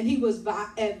 And he was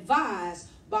advised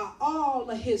by all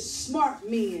of his smart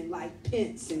men like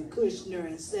Pence and Kushner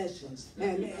and Sessions.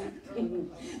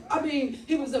 I mean,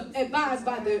 he was advised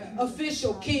by the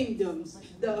official kingdoms,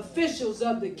 the officials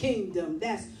of the kingdom.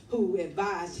 That's who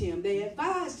advised him. They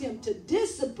advised him to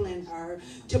discipline her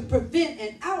to prevent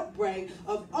an outbreak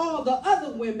of all the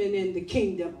other women in the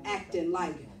kingdom acting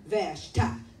like Vashti,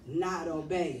 not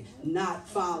obeying, not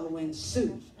following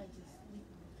suit.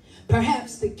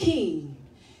 Perhaps the king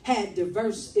had if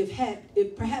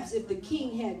the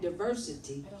king had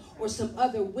diversity or some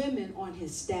other women on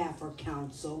his staff or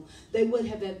council, they would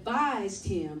have advised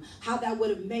him how that would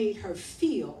have made her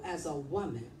feel as a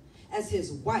woman, as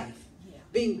his wife,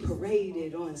 being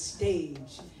paraded on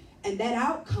stage. And that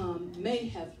outcome may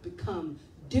have become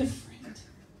different.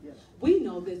 We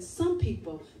know that some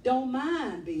people don't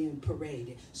mind being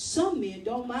paraded. Some men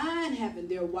don't mind having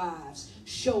their wives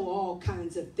show all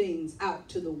kinds of things out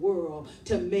to the world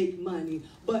to make money.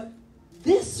 But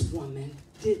this woman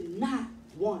did not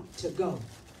want to go.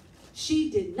 She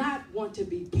did not want to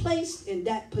be placed in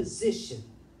that position.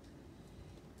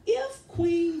 If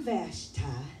Queen Vashti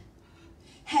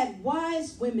had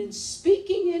wise women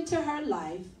speaking into her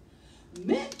life,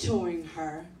 mentoring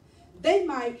her, they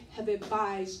might have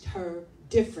advised her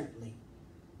differently.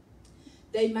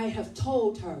 They might have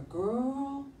told her,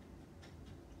 girl,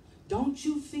 don't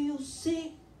you feel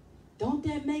sick? Don't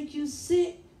that make you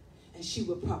sick? And she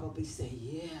would probably say,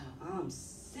 yeah, I'm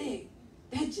sick.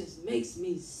 That just makes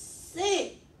me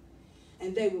sick.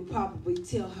 And they would probably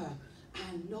tell her,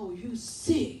 I know you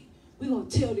sick. We're going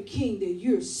to tell the king that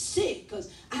you're sick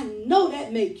because I know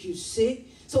that makes you sick.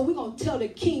 So we're going to tell the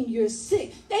king you're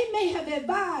sick. They may have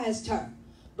advised her.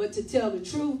 But to tell the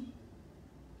truth,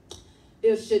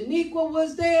 if Shaniqua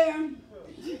was there,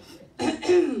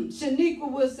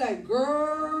 Shaniqua would say,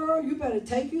 girl, you better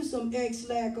take you some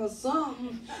X-Lac or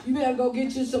something. You better go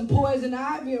get you some poison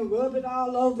ivy and rub it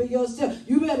all over yourself.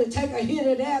 You better take a hit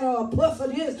of that or a puff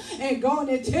of this and go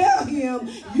and tell him,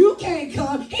 you can't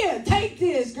come. Here, take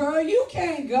this, girl. You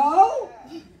can't go.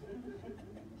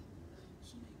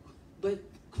 But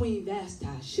Queen Vashti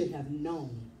should have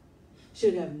known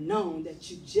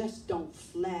that you just don't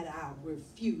flat out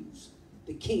refuse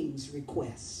the king's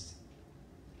request.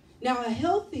 Now, a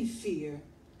healthy fear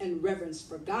and reverence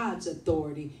for God's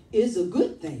authority is a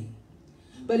good thing.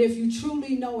 But if you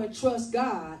truly know and trust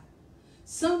God,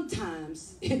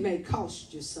 sometimes it may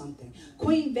cost you something.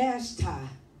 Queen Vashti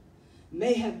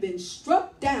may have been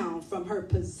struck down from her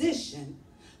position,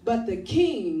 but the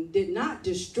king did not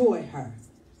destroy her.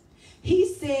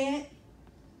 He said,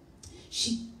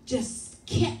 she just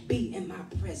can't be in my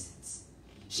presence.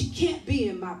 She can't be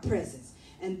in my presence.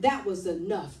 And that was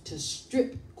enough to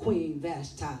strip Queen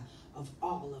Vashti of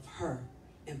all of her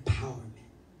empowerment.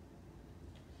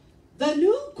 The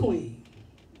new queen.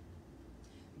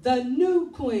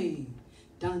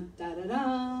 Dun, da, da,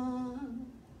 da.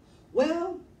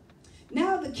 Well,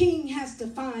 now the king has to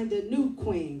find a new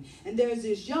queen. And there's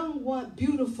this young one,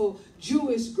 beautiful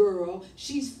Jewish girl.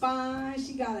 She's fine.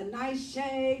 She got a nice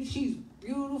shave. She's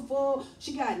beautiful.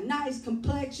 She got a nice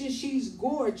complexion. She's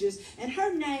gorgeous. And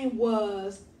her name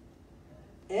was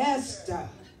Esther.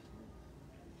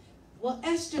 Well,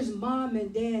 Esther's mom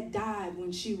and dad died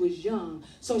when she was young.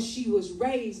 So she was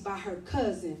raised by her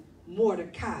cousin,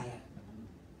 Mordecai.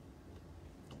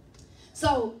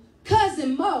 So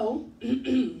cousin Mo,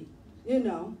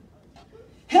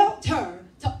 helped her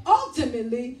to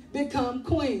ultimately become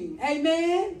queen.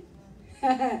 Amen?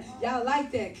 Y'all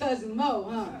like that, cousin Mo,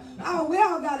 huh? Oh, we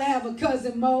all got to have a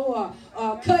cousin Mo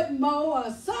or cousin Mo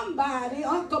or somebody,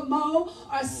 Uncle Mo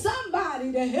or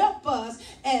somebody to help us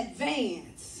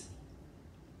advance.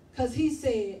 Because he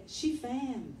said, she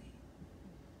family.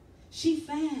 She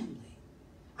family.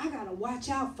 I got to watch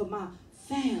out for my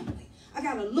family. I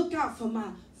got to look out for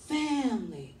my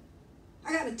family.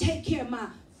 I got to take care of my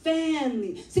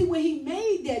family. See, when he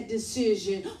made that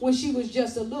decision when she was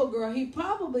just a little girl, he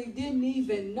probably didn't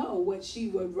even know what she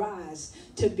would rise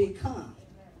to become.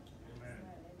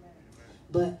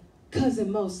 But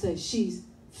cousin Mo said she's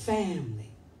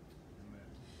family.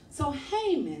 So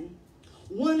Haman,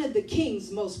 one of the king's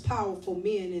most powerful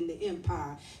men in the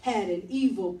empire, had an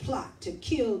evil plot to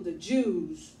kill the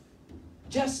Jews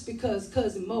just because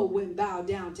cousin Mo wouldn't bow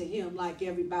down to him like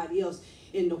everybody else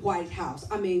in the White House.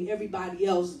 I mean, everybody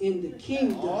else in the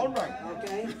kingdom. All right.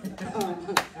 Okay?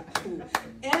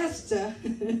 Esther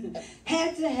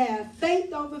had to have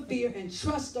faith over fear and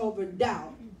trust over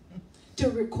doubt to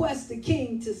request the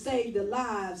king to save the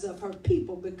lives of her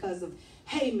people because of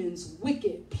Haman's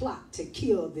wicked plot to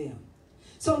kill them.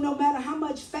 So no matter how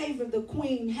much favor the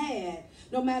queen had,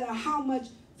 no matter how much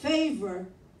favor,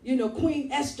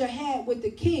 Queen Esther had with the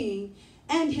king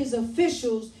and his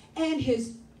officials and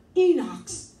his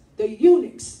eunuchs, the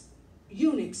eunuchs.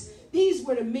 These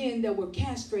were the men that were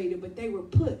castrated, but they were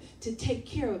put to take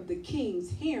care of the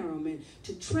king's harem and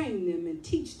to train them and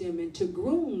teach them and to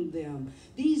groom them.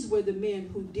 These were the men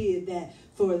who did that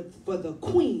for the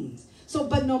queens. So,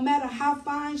 but no matter how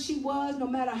fine she was, no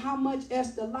matter how much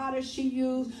Estee Lauder she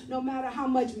used, no matter how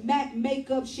much MAC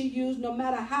makeup she used, no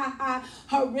matter how high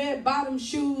her red bottom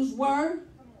shoes were,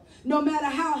 no matter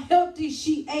how healthy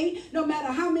she ate, no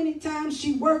matter how many times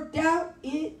she worked out,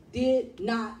 it did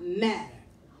not matter.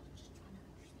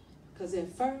 Because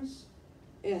at first,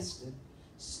 Esther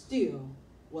still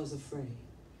was afraid.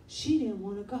 She didn't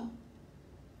want to go.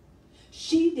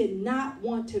 She did not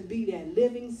want to be that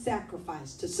living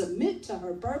sacrifice, to submit to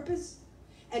her purpose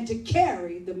and to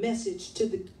carry the message to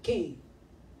the king.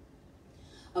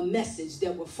 A message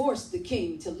that would force the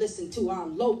king to listen to our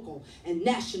local and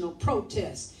national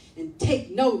protests and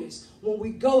take notice when we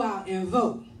go out and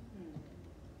vote.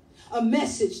 A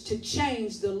message to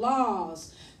change the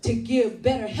laws to give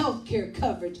better health care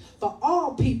coverage for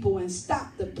all people and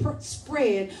stop the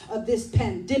spread of this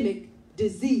pandemic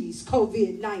disease,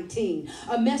 COVID-19.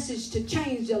 A message to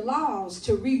change the laws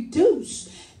to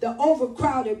reduce the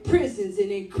overcrowded prisons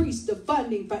and increase the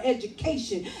funding for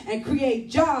education and create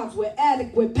jobs with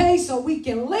adequate pay so we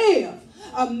can live.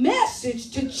 a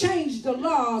message to change the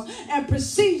laws and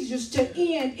procedures to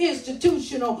end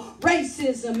institutional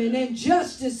racism and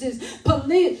injustices,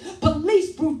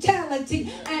 police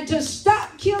brutality, and to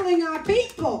stop killing our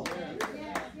people.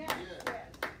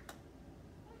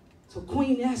 So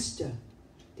Queen Esther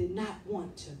did not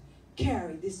want to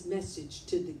carry this message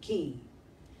to the king.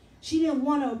 She didn't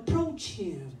want to approach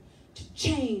him to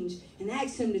change and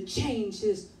ask him to change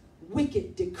his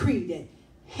wicked decree that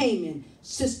Haman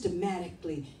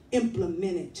systematically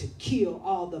implemented to kill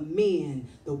all the men,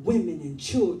 the women, and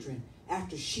children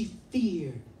after she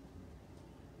feared.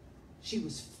 She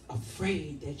was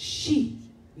afraid that she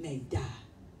may die.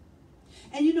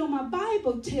 And you know, my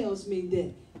Bible tells me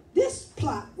that this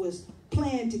plot was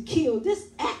planned to kill, this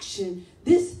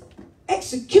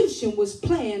execution was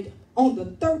planned on the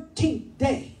 13th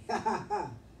day.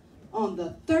 On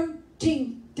the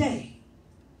 13th day.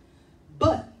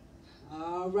 But,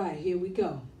 all right, here we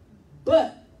go.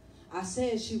 But, I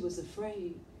said she was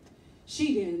afraid.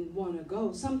 She didn't want to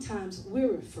go. Sometimes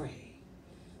we're afraid.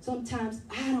 Sometimes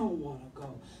I don't want to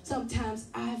go. Sometimes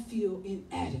I feel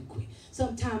inadequate.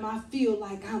 Sometimes I feel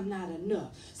like I'm not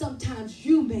enough. Sometimes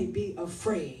you may be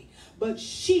afraid. But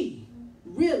she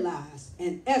realized,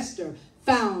 and Esther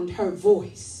found her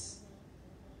voice.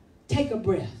 Take a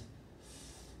breath.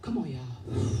 Come on,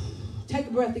 y'all. Take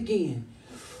a breath again.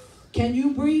 Can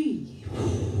you breathe?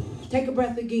 Take a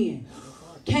breath again.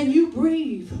 Can you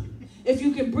breathe? If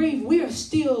you can breathe, we are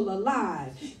still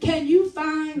alive. Can you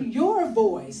find your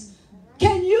voice?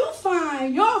 Can you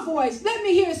find your voice? Let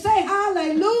me hear say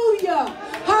hallelujah.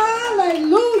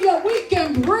 Hallelujah. We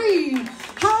can breathe.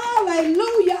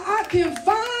 Hallelujah. I can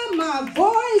find my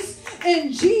voice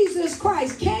in Jesus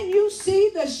Christ. Can you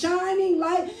see the shining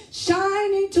light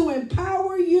shining to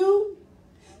empower you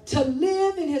to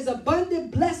live in his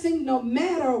abundant blessing no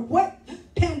matter what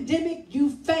pandemic you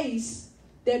face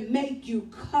that make you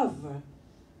cover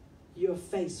your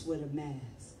face with a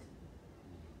mask?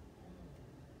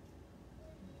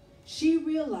 She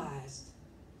realized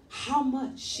how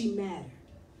much she mattered,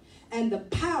 and the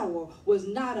power was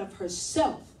not of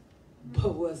herself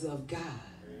but was of God.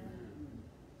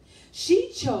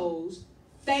 She chose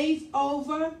faith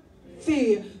over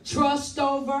fear, trust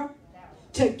over,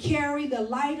 to carry the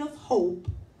light of hope,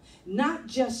 not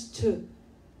just to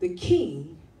the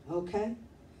king, okay?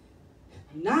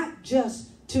 Not just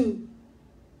to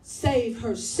save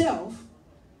herself,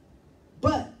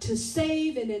 but to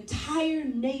save an entire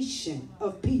nation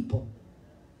of people.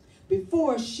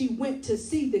 Before she went to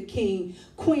see the king,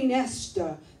 Queen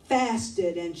Esther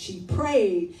fasted and she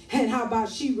prayed. And how about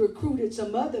she recruited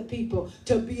some other people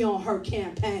to be on her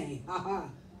campaign?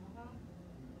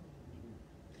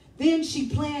 Then she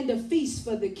planned a feast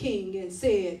for the king and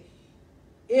said,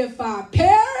 if I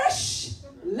perish,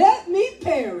 let me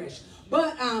perish.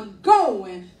 But I'm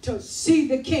going to see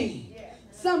the king.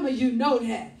 Some of you know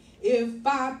that. If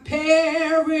I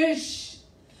perish,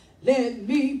 let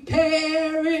me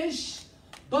perish.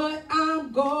 But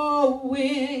I'm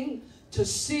going to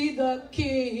see the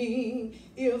king.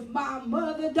 If my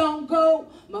mother don't go,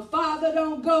 my father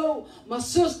don't go, my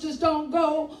sisters don't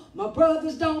go, my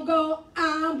brothers don't go,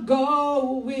 I'm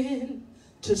going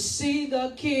to see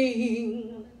the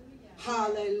king.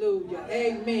 Hallelujah.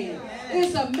 Amen.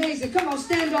 It's amazing. Come on,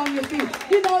 stand on your feet.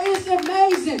 You know, it's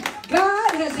amazing.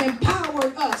 God has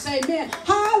empowered us. Amen.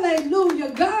 Hallelujah.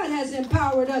 God has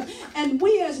empowered us. And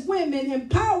we as women,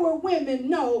 empowered women,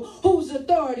 know whose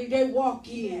authority they walk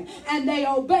in. And they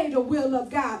obey the will of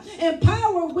God.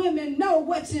 Empowered women know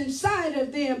what's inside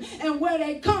of them and where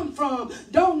they come from.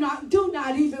 Do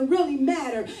not even really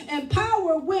matter.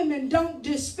 Empowered women don't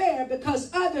despair because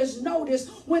others notice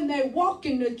when they walk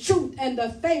in the truth and the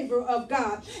favor of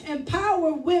God.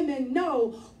 Empowered women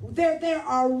know that there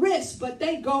are risks, but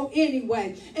they go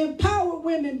anyway. Empowered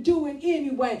women do it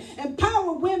anyway.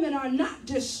 Empowered women are not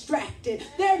distracted.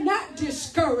 They're not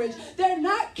discouraged. They're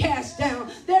not cast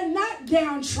down. They're not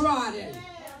downtrodden.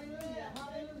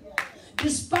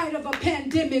 Despite of a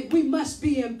pandemic, we must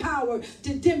be empowered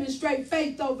to demonstrate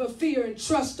faith over fear and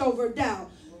trust over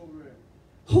doubt.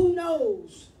 Who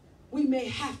knows? We may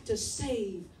have to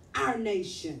save our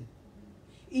nation.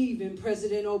 Even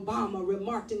President Obama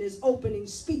remarked in his opening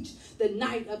speech the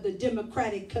night of the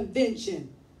Democratic Convention,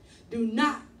 do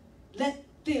not let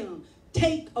them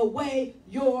take away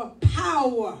your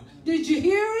power. Did you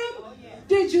hear him?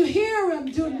 Did you hear him?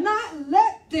 Do not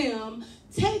let them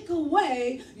take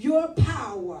away your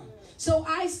power. So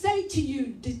I say to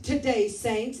you today,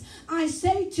 saints, I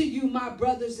say to you, my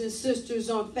brothers and sisters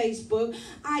on Facebook,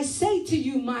 I say to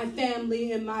you, my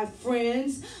family and my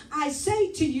friends, I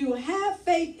say to you, have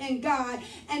faith in God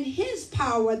and his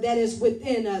power that is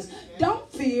within us.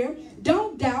 Don't fear.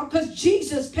 Don't doubt, because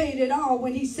Jesus paid it all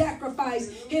when he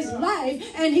sacrificed his life,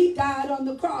 and he died on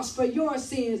the cross for your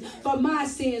sins, for my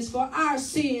sins, for our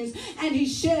sins, and he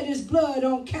shed his blood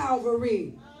on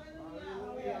Calvary.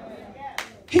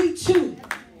 He too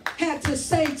had to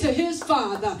say to his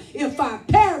Father, if I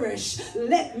perish,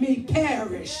 let me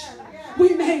perish.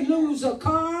 We may lose a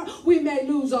car, we may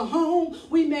lose a home,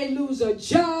 we may lose a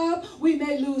job, we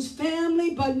may lose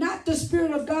family, but not the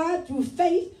Spirit of God through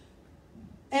faith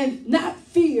and not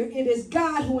fear. It is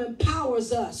God who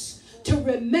empowers us to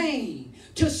remain,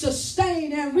 to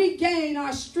sustain and regain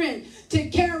our strength, to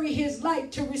carry his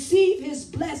light, to receive his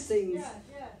blessings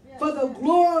for the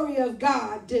glory of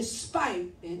God despite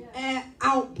an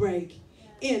outbreak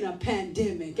in a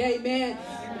pandemic. Amen.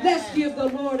 Let's give the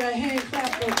Lord a hand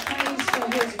clap of praise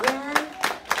for his word.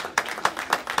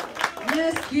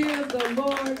 Let's give the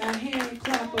Lord a hand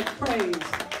clap of praise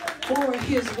for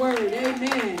his word.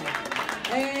 Amen.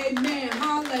 Amen.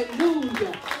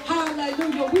 Hallelujah.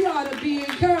 Hallelujah. We ought to be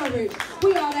encouraged.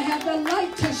 We ought to have the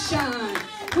light to shine.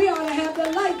 We ought to have the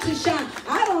light to shine.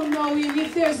 I don't know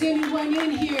if there's anyone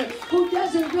in here who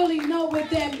doesn't really know what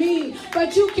that means,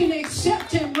 but you can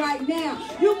accept him right now.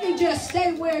 You can just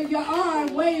stay where you are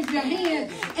and wave your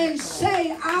hand and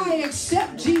say, I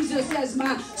accept Jesus as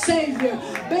my Savior.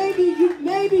 Maybe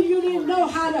you didn't know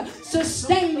how to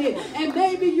sustain it, and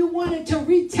maybe you wanted to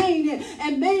retain it,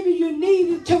 and maybe you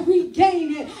needed to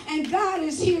regain it, and God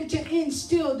is here to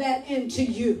instill that into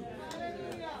you.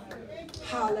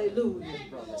 Hallelujah.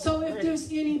 So if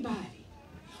there's anybody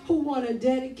who want to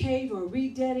dedicate or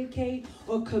rededicate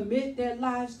or commit their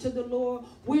lives to the Lord,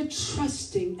 we're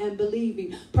trusting and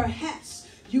believing. Perhaps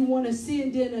you want to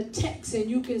send in a text, and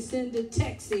you can send a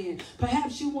text in.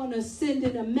 Perhaps you want to send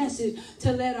in a message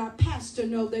to let our pastor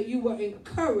know that you were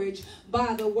encouraged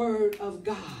by the word of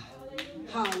God.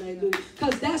 Hallelujah.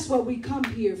 Because that's what we come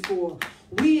here for.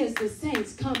 We as the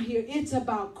saints come here. It's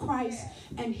about Christ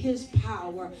and his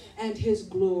power and his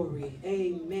glory.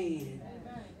 Amen.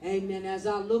 Amen. As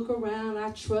I look around,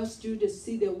 I trust you to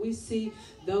see that we see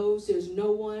those. There's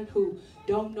no one who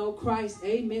don't know Christ.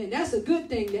 Amen. That's a good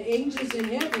thing. The angels in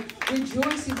heaven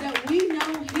rejoicing that we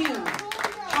know him.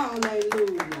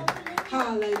 Hallelujah.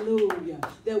 Hallelujah.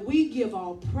 That we give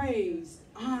all praise,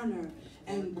 honor,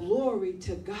 and glory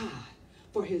to God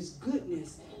for his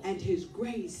goodness and his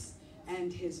grace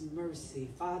and his mercy.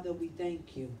 Father, we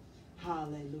thank you.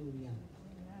 Hallelujah.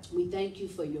 We thank you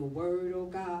for your word, oh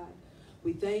God.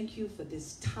 We thank you for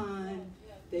this time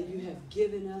that you have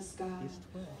given us, God.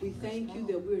 We thank you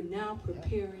that we're now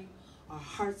preparing our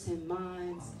hearts and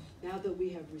minds. Now that we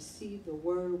have received the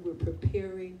word, we're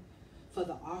preparing for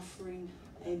the offering.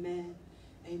 Amen.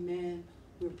 Amen.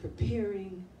 We're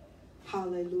preparing,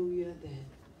 hallelujah,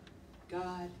 that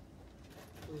God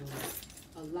will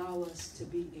allow us to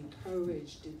be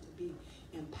encouraged and to be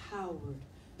empowered,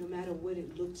 no matter what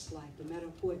it looks like, no matter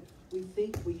what we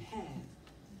think we have.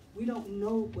 We don't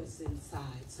know what's inside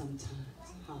sometimes.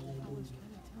 Hallelujah.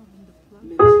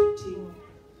 Minister T.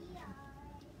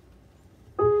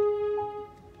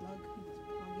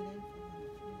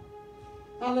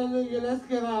 Hallelujah. Let's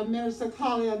give our Minister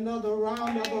Collie another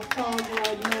round of applause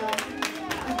right now,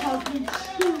 because we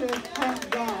truly thank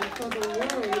God for the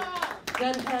word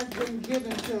that has been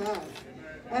given to us.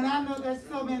 And I know that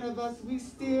so many of us, we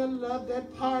still love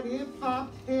that part. If I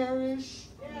perish,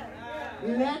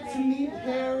 let me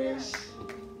perish,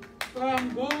 for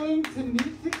I'm going to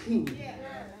meet the King.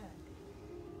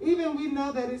 Even we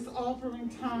know that it's offering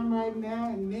time right now,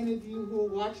 and many of you who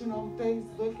are watching on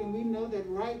Facebook, and we know that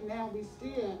right now we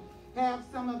still have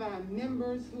some of our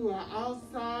members who are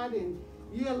outside, and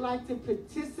you'd like to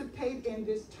participate in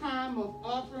this time of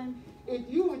offering. If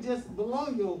you would just blow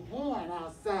your horn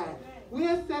outside,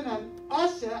 we'll send an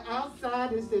usher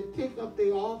outside as to pick up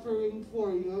the offering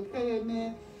for you. Okay,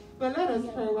 amen? But let us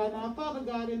pray right now. Father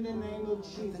God, in the name of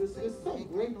Jesus, we're so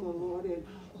grateful, Lord, and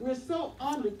we're so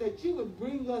honored that you would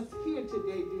bring us here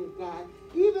today, dear God,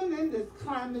 even in this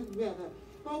climate weather.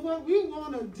 But what we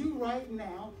want to do right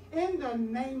now, in the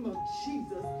name of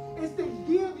Jesus, is to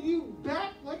give you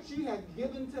back what you have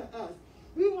given to us.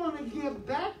 We want to give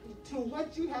back to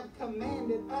what you have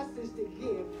commanded us is to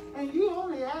give. And you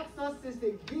only ask us is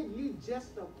to give you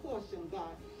just a portion, God.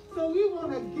 So we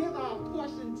want to give our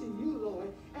portion to you,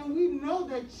 Lord. And we know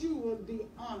that you will be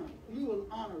honored. You will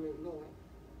honor it, Lord.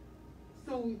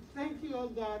 So we thank you, oh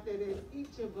God, that as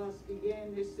each of us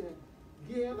began this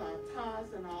give our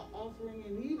tithes and our offering,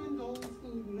 and even those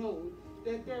who know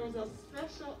that there is a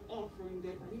special offering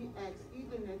that we ask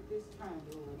even at this time,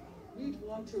 Lord. We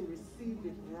want to receive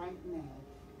it right now.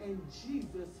 In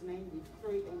Jesus' name we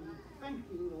pray and we thank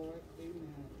you, Lord.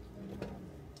 Amen.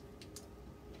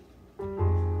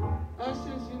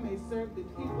 Ushers, you may serve the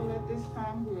people at this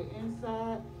time who are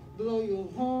inside. Blow your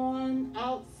horn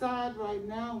outside right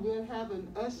now. We'll have an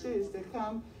usher is to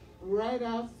come right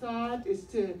outside, is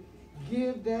to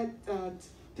give that,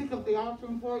 pick up the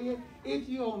offering for you. If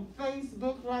you're on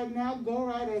Facebook right now, go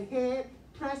right ahead.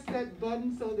 Press that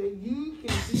button so that you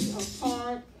can be a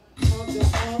part of the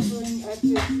offering at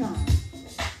this time.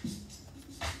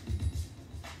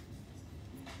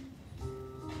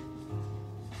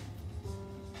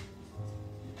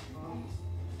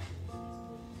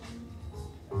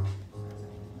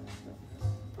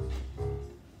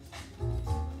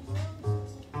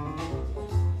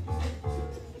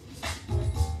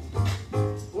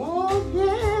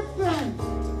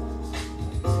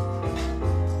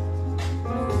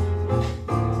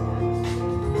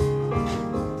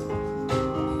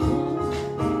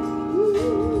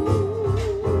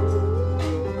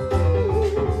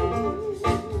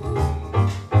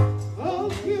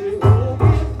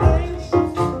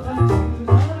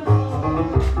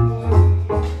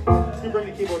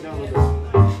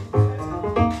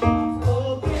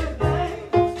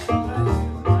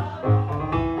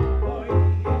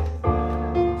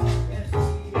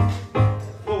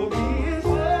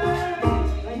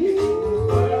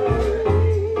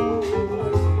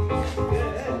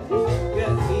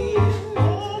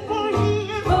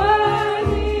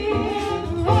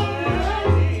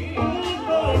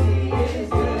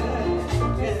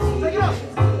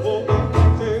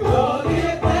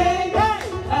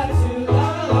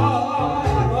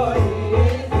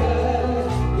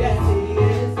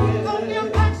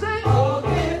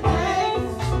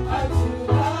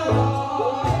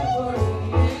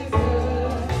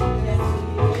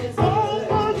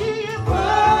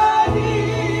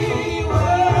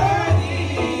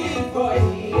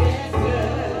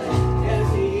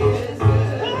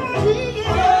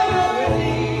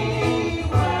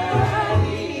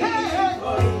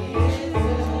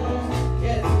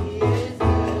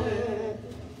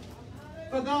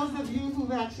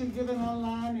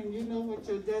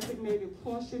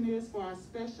 For our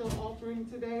special offering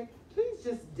today, please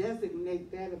just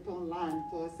designate that upon line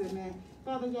for us. Amen.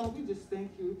 Father God, we just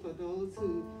thank you for those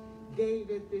who gave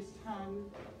at this time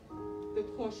the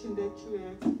portion that you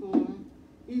asked for.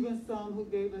 Even some who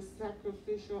gave a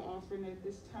sacrificial offering at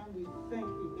this time, we thank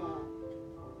you, God.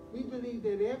 We believe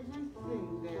that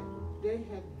everything that they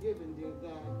have given, dear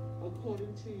God,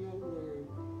 according to your word,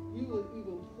 you will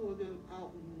even pour them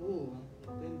out more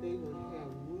than they will have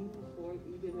room for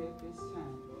even at this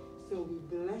time. So we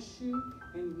bless you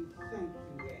and we thank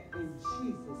you. In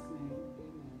Jesus' name,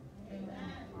 amen.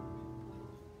 Amen.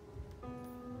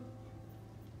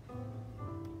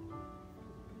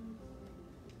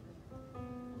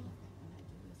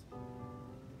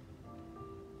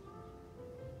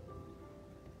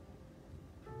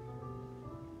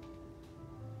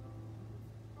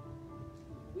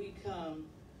 We come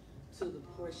to the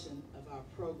portion of our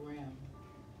program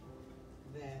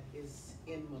that is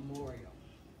in memorial.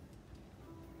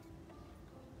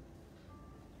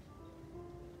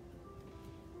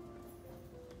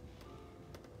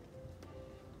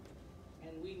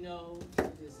 And we know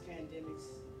this pandemic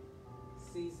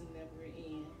season that we're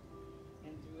in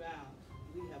and throughout,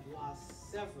 we have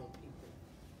lost several people,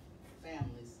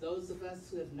 families. Those of us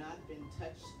who have not been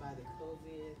touched by the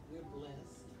COVID, we're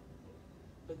blessed.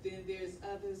 But then there's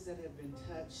others that have been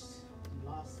touched,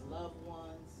 lost loved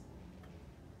ones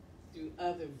through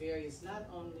other various, not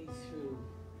only through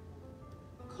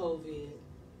COVID,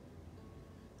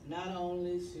 not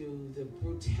only through the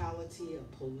brutality of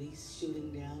police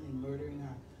shooting down and murdering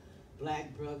our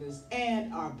black brothers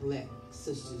and our black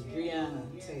sisters. Breonna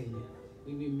Taylor,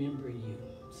 we remember you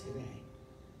today.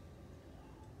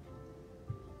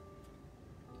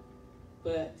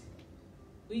 But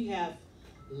we have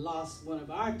lost one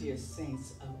of our dear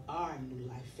saints of our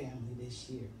Newlife family this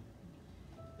year,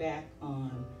 back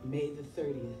on May the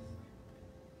 30th.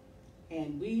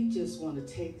 And we just want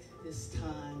to take this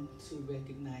time to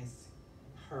recognize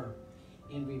her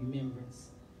in remembrance.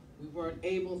 We weren't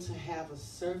able to have a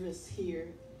service here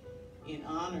in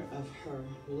honor of her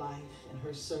life and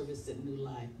her service at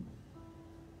Newlife,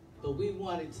 but we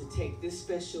wanted to take this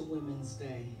special Women's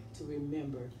Day to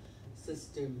remember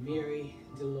Sister Mary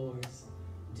Dolores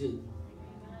Dew.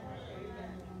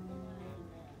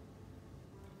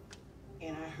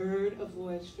 And I heard a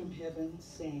voice from heaven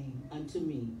saying unto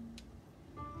me,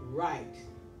 Write,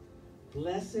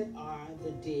 blessed are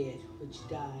the dead which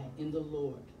die in the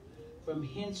Lord. From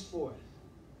henceforth,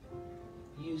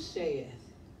 you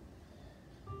saith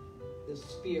the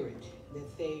Spirit,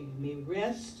 that they may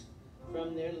rest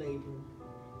from their labor,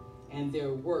 and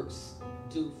their works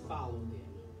do follow them.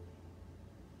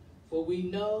 For we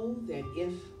know that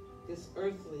if this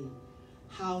earthly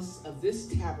house of this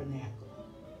tabernacle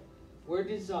were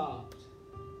dissolved,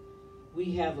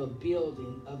 we have a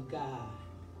building of God,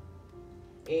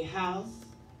 a house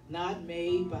not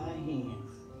made by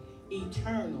hands,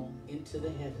 eternal into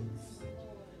the heavens.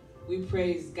 We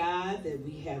praise God that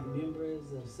we have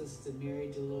members of Sister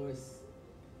Mary Dolores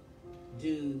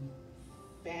Dew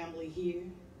family here.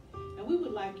 And we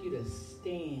would like you to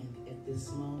stand at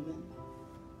this moment.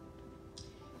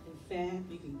 In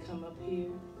fact, you can come up here.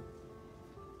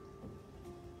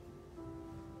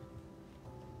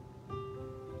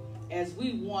 As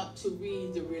we want to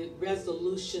read the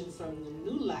resolution from the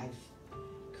Newlife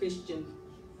Christian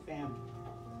Family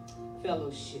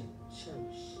Fellowship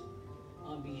Church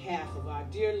on behalf of our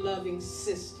dear loving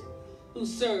sister who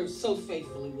serves so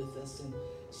faithfully with us, and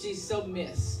she's so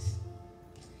missed.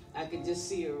 I could just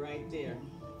see her right there.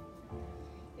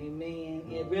 Amen.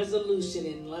 A resolution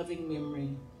in loving memory,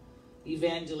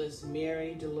 Evangelist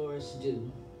Mary Dolores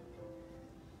Dew.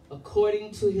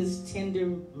 According to his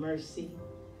tender mercy,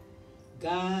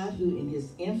 God, who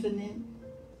is infinite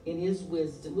in his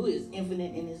wisdom,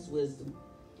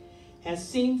 has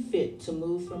seen fit to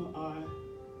move from our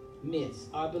midst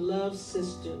our beloved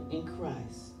sister in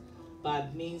Christ by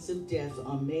means of death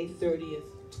on May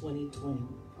 30th, 2020.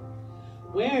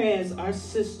 Whereas our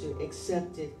sister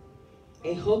accepted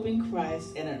a hope in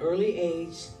Christ at an early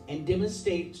age and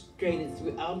demonstrated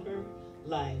throughout her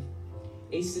life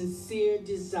a sincere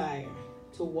desire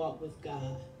to walk with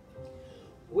God.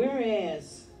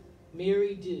 Whereas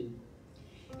Mary Dew,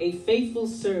 a faithful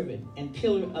servant and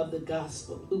pillar of the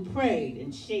gospel who prayed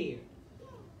and shared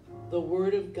the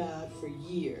word of God for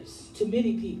years to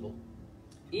many people,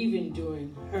 even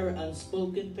during her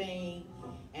unspoken pain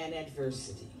and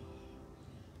adversity.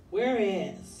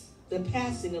 Whereas the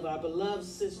passing of our beloved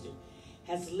sister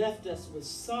has left us with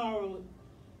sorrow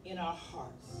in our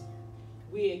hearts,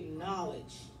 we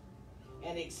acknowledge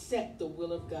and accept the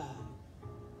will of God.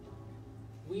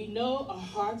 We know our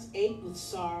hearts ache with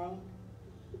sorrow,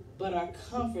 but are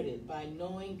comforted by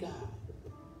knowing God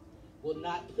will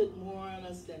not put more on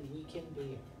us than we can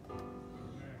bear.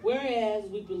 Whereas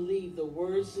we believe the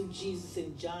words of Jesus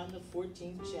in John the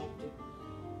 14th chapter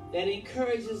that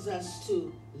encourages us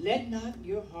to let not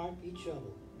your heart be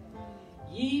troubled.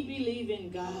 Ye believe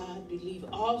in God, believe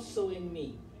also in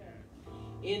me.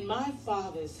 In my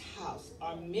Father's house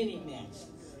are many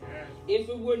mansions. If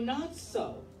it were not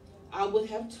so, I would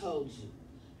have told you.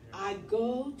 I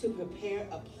go to prepare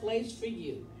a place for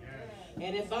you.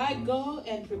 And if I go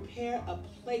and prepare a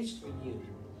place for you,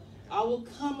 I will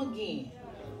come again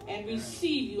and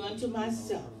receive you unto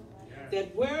myself,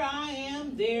 that where I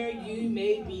am, there you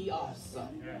may be also.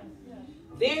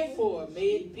 Therefore, may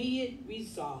it be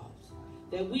resolved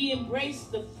that we embrace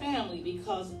the family,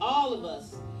 because all of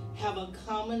us have a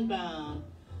common bond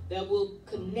that will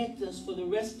connect us for the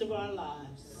rest of our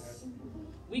lives.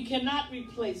 We cannot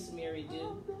replace Mary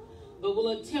Dew, but will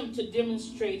attempt to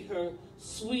demonstrate her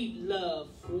sweet love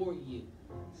for you.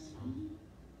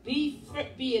 Be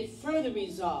it further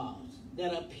resolved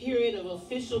that a period of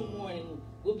official mourning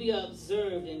will be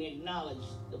observed and acknowledge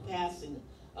the passing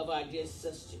of our dear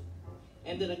sister,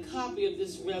 and that a copy of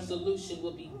this resolution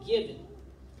will be given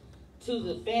to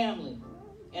the family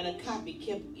and a copy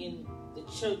kept in the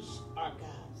church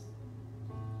archives.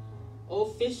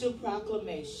 Official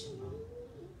proclamation.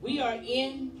 We are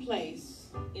in place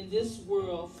in this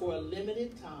world for a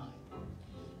limited time,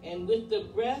 and with the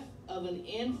breath of an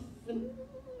infant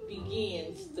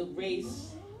begins the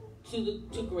race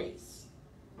to grace.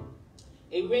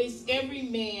 A race every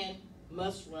man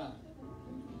must run.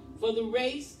 For the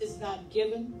race is not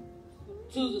given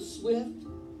to the swift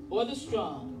or the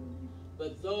strong,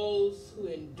 but those who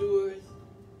endure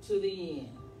to the end.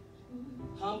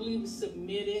 Humbly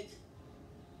submitted,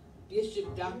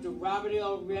 Bishop Dr. Robert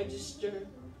L. Register,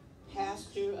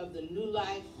 pastor of the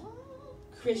Newlife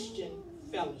Christian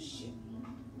Fellowship.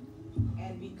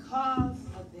 And because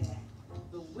of that,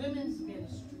 the women's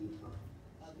ministry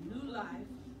of Newlife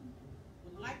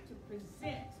would like to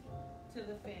present to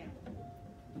the family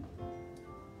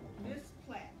this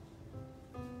plaque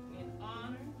in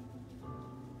honor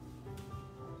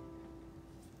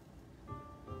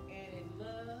and in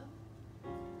love,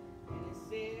 and it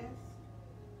says,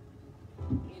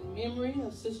 in memory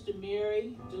of Sister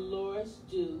Mary Dolores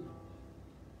Dew,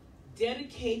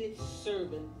 dedicated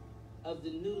servant of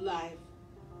the New Life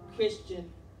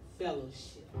Christian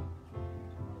Fellowship.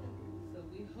 So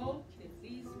we hope that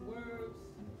these words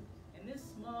and this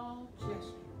small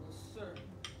gesture will serve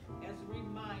as a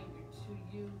reminder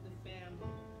to you, the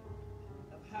family,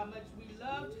 of how much we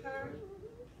loved her,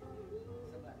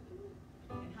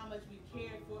 and how much we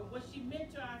cared for her, what she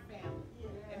meant to our family.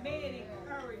 And may it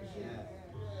encourage you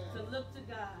to look to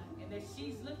God, and that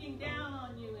she's looking down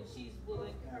on you and she will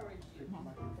encourage you.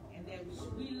 And that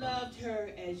we loved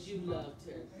her as you loved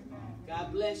her.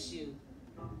 God bless you.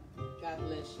 God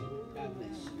bless you. God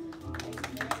bless you.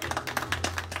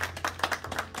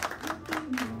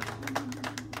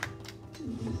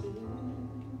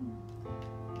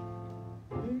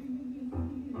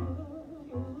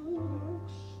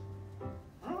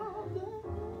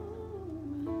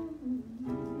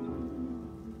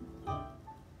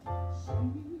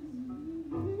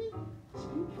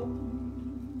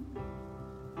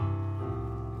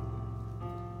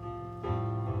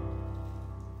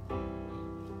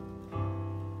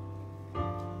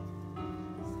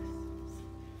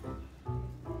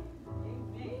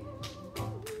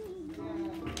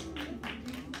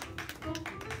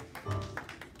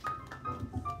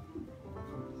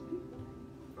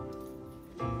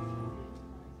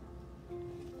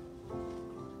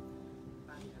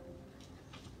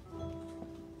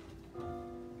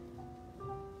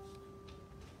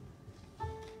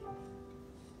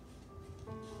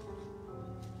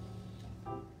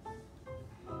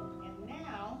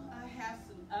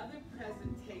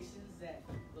 That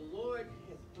the Lord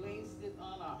has placed it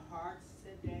on our hearts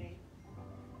today.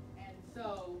 And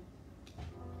so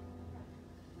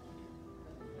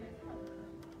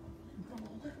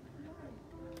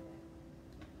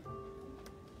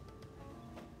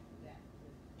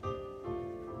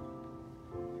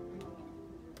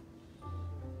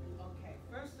okay,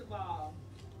 first of all,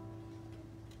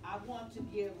 I want to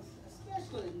give a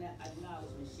special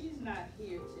acknowledgement. She's not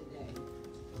here today,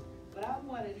 but I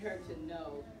wanted her to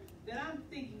know that I'm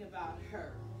thinking about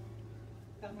her.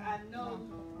 Because I know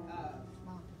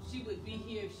she would be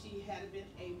here if she hadn't been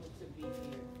able to be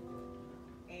here.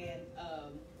 And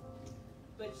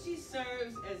but she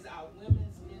serves as our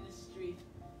women's ministry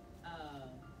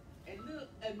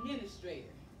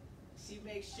administrator. She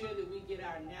makes sure that we get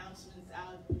our announcements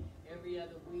out every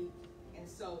other week. And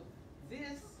so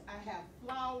this, I have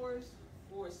flowers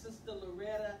for Sister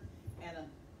Loretta and a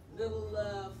little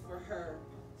love for her.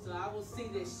 So I will see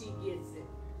that she gets it.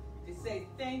 To say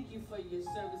thank you for your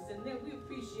service. And then we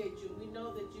appreciate you. We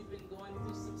know that you've been going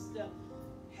through some stuff,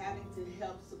 having to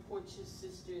help support your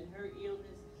sister in her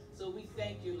illness. So we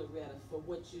thank you, Loretta, for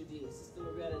what you did. Sister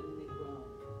Loretta Negron.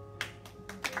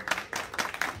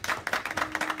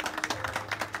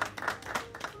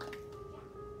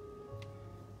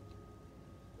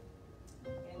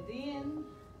 And then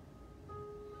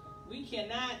we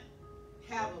cannot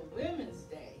have a Women's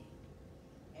Day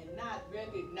and not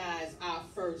recognize our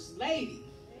First Lady.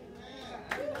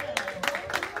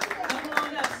 Come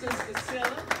on up, Sister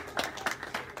Scylla.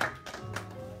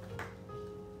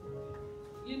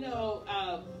 You know,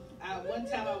 one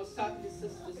time I was talking to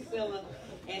Sister Scylla,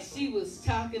 and she was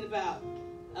talking about,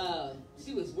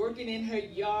 she was working in her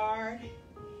yard,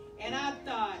 and I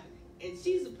thought, and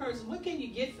she's a person, what can you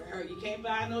get for her? You can't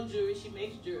buy no jewelry, she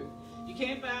makes jewelry. You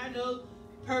can't buy no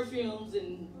perfumes,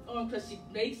 and because she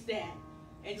makes that.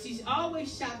 And she's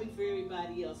always shopping for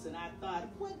everybody else. And I thought,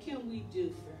 what can we do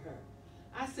for her?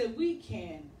 I said, we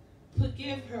can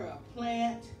give her a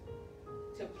plant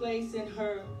to place in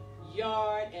her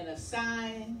yard and a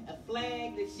sign, a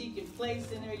flag that she can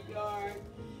place in her yard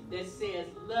that says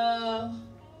love,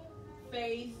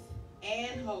 faith,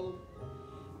 and hope.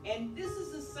 And this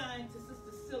is a sign to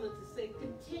Sister Scylla to say,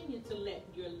 continue to let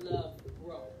your love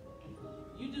grow.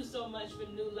 You do so much for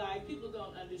New Life. People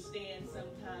don't understand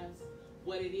sometimes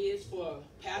what it is for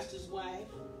a pastor's wife.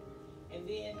 And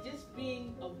then just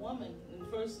being a woman and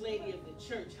first lady of the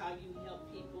church, how you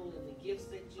help people and the gifts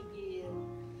that you give.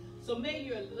 So may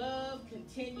your love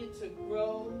continue to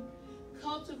grow.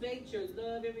 Cultivate your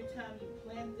love every time you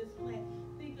plant this plant.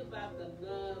 Think about the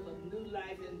love of New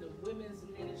Life and the women's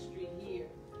ministry here.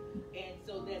 And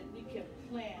so that we can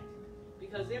plant.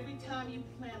 Because every time you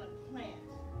plant a plant,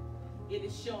 it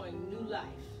is showing new life.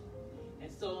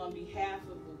 And so on behalf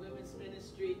of the women's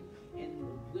ministry and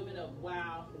the women of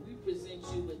WOW, we present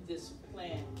you with this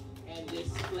plant and this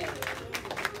flag.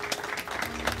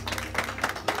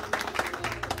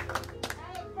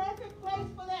 I have a perfect place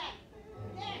for that.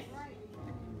 Yes. Right.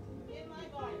 In my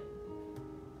garden.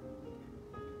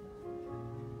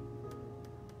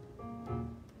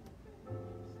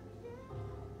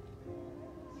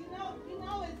 You know,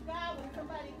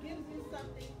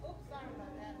 something, oops, sorry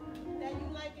about that you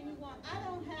like and you want. I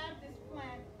don't have this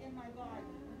plant in my garden.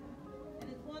 And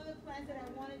it's one of the plants that I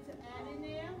wanted to add in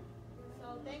there.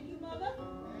 So thank you, Mother.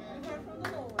 We heard from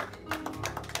the Lord.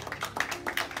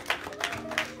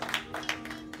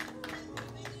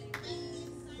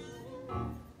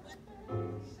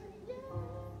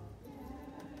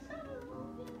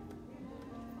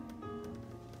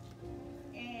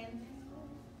 And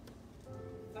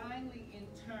finally, in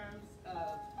terms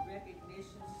of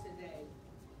recognitions today,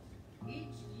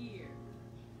 each year,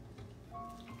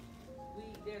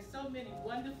 there's so many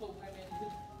wonderful women who,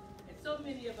 and so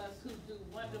many of us who do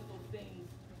wonderful things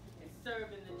and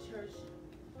serve in the church.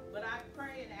 But I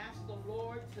pray and ask the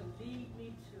Lord to lead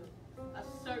me to a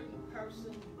certain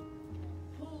person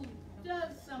who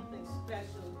does something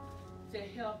special to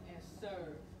help and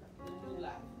serve the New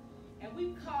Life. And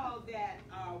we call that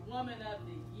our Woman of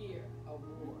the Year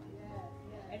Award.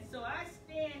 And so I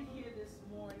stand here this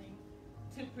morning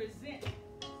to present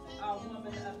our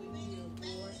Woman of the Year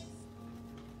Award.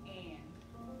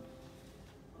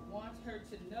 Want her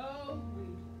to know we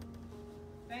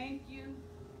thank you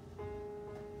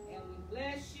and we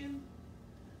bless you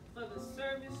for the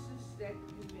services that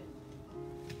you've been.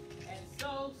 And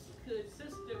so could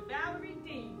Sister Valerie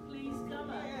Dean please come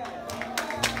up?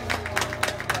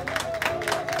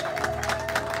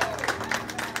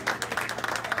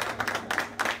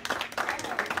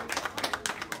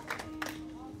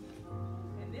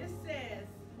 And this says,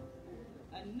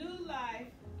 a New Life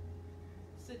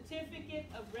Certificate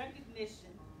of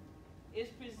Recognition is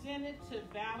presented to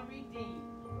Valerie Dean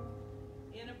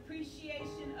in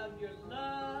appreciation of your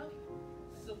love,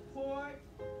 support,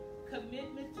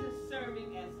 commitment to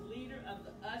serving as leader of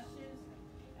the ushers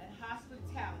and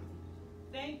hospitality.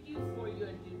 Thank you for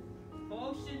your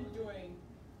devotion during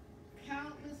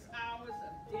countless hours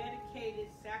of dedicated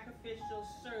sacrificial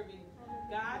serving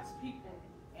God's people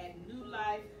at New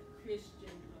Life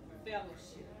Christian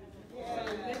Fellowship. So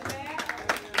with that,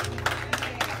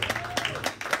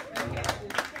 we have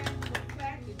this tangible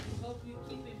plaque that we hope you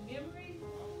keep in memory.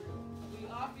 We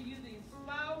offer you these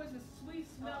flowers, a sweet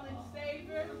smelling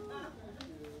savor,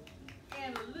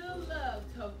 and a little love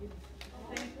token.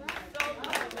 Thank you so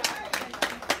much.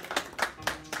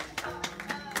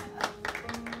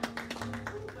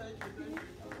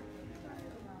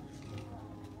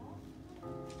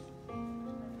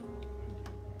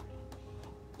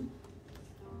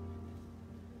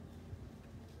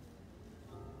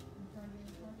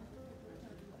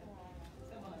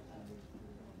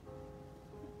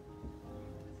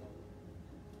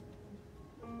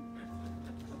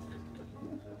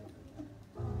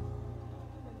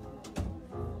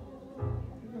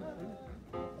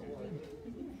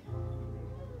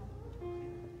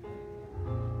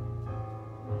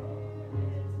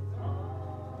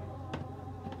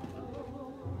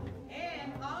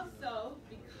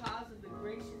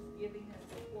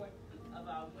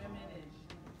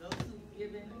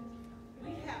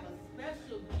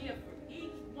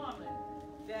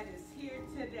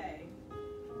 Today,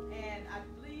 and I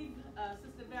believe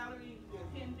Sister Valerie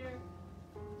Pinder,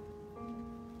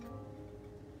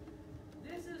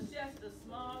 this is just a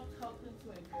small token to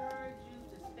encourage you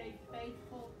to stay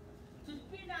faithful, to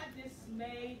be not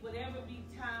dismayed, whatever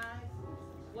betides,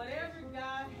 whatever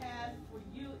God has for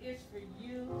you is for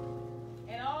you.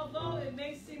 And although it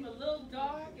may seem a little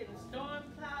dark and the storm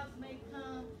clouds may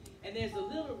come and there's a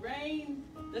little rain,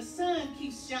 the sun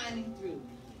keeps shining through.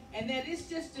 And that it's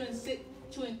just to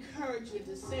encourage you and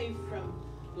to say from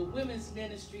the women's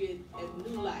ministry at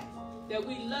New Life that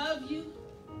we love you,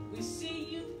 we see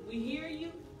you, we hear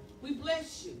you, we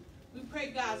bless you. We pray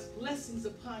God's blessings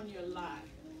upon your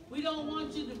life. We don't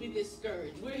want you to be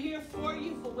discouraged. We're here for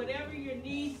you for whatever your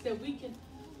needs that we can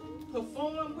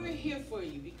perform. We're here for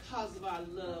you because of our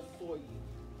love for you.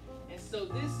 And so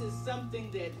this is something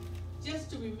that just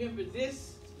to remember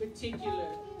this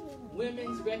particular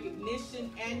Women's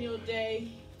Recognition Annual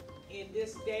Day in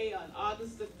this day on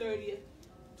August the 30th,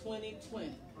 2020.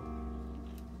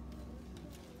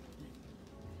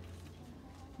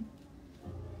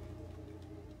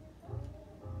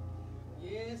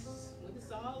 Yes, when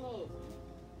it's all over,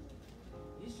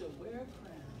 you should wear a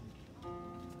crown.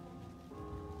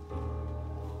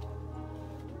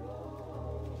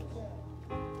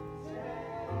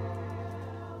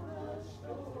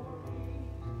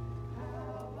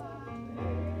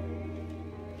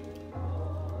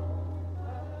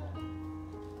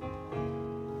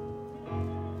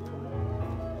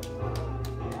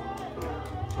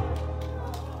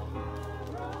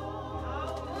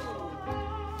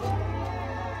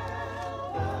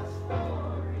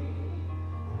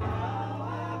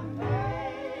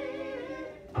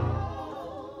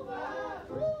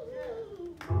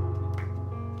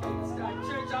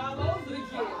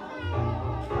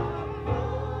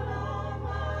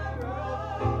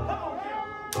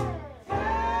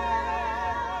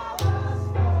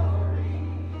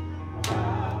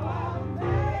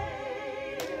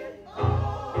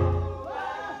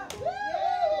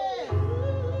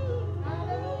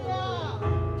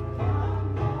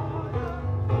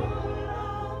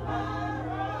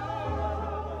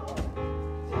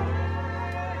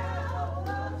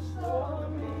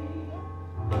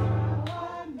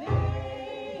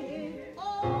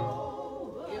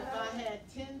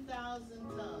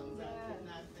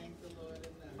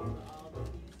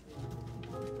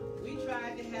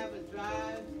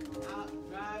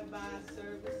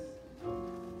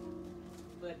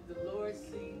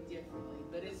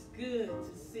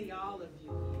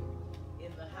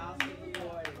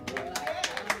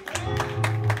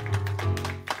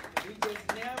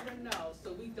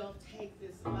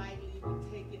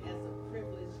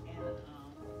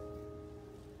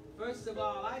 first of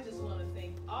all, I just want to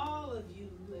thank all of you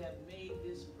who have made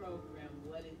this program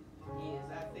what it is.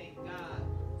 I thank God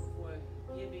for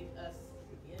giving us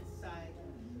the insight,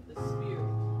 the spirit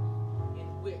in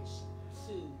which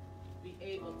to be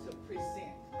able to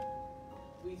present.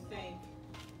 We thank,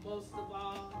 most of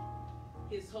all,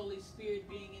 His Holy Spirit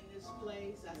being in this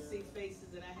place. I see faces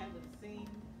that I haven't seen.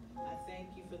 I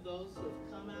thank you for those who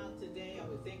have come out today. I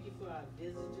would thank you for our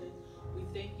visitors. We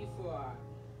thank you for our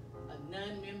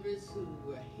non-members who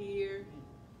were here,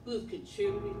 who have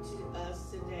contributed to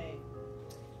us today.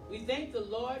 We thank the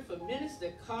Lord for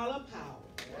Minister Carla Powell,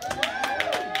 for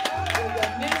the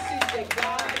message that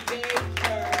God gave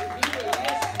her. We were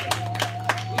listening.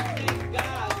 We thank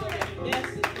God for the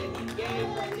message that He gave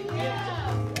her to give to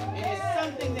us. And it's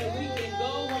something that we can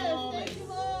go home and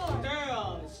stir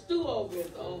on and stew over, as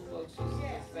the old folks used to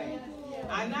say.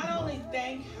 I not only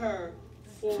thank her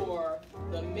for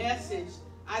the message,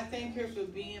 I thank her for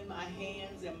being my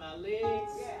hands and my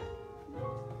legs.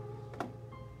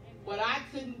 What I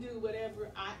couldn't do,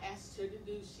 whatever I asked her to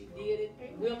do, she did it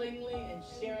willingly and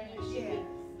sharingly. She did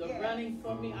the running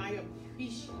for me. I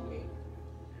appreciate it.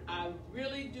 I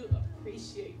really do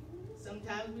appreciate it.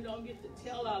 Sometimes we don't get to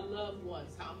tell our loved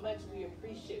ones how much we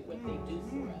appreciate what they do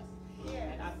for us.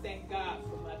 And I thank God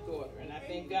for my daughter. And I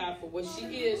thank God for what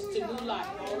she is to Newlife.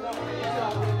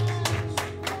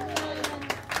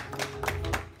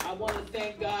 I want to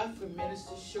thank God for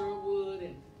Minister Sherwood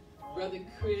and Brother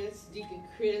Chris, Deacon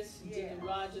Chris, and Deacon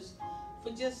Rogers,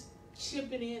 for just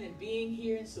chipping in and being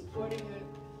here and supporting her,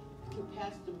 to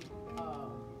Pastor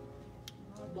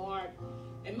Bart,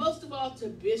 and most of all to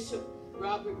Bishop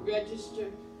Robert Register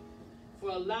for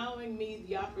allowing me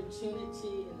the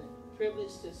opportunity and the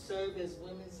privilege to serve as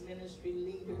women's ministry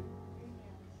leader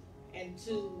and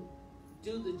to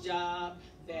do the job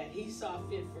that he saw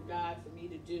fit for God for me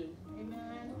to do.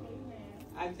 Amen.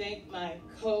 I thank my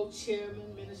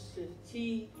co-chairman, Minister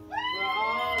T, for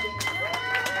all the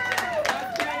my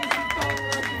crazy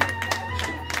co-workers,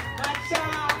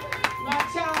 my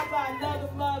child by another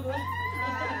mother. I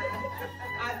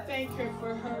thank her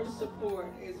for her support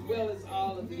as well as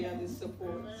all of the other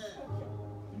supports.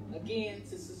 Again,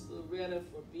 to Sister Loretta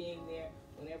for being there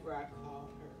whenever I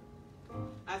call her.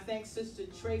 I thank Sister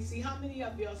Tracy. How many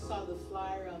of y'all saw the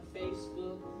flyer on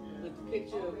Facebook with the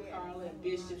picture of Carla and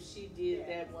Bishop? She did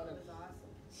that, one of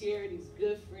Charity's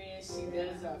good friends. She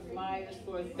does our flyers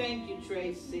for her. Thank you,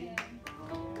 Tracy.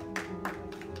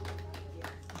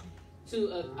 To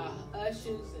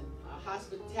ushers and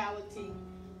hospitality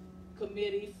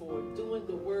committee for doing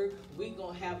the work. We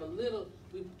have a little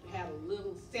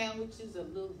sandwiches, a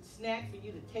little snack for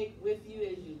you to take with you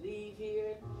as you leave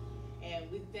here.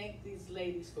 And we thank these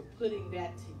ladies for putting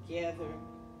that together.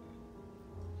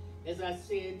 As I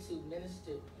said to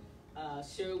Minister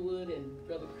Sherwood and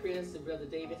Brother Chris and Brother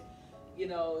David, you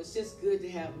know, it's just good to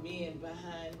have men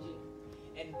behind you.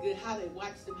 And good how they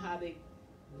watch them,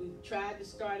 we tried to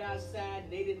start outside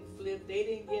and they didn't flip, they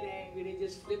didn't get angry, they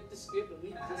just flipped the script and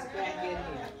we just back in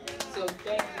here. So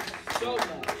thank you so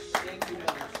much. Thank you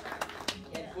much.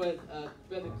 And for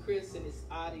Brother Chris and his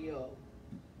audio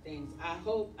things. I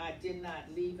hope I did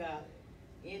not leave out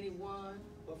anyone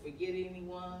or forget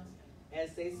anyone.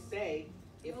 As they say,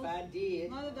 if I did.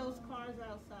 None of those cars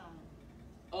outside.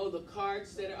 Oh, the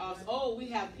cards that are off. Oh, we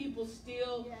have people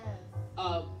still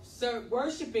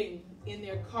worshiping in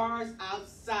their cars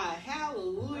outside.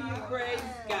 Hallelujah, praise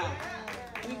God.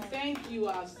 We thank you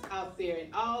out there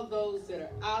and all those that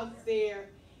are out there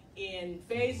in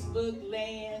Facebook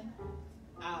land.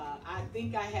 I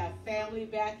think I have family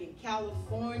back in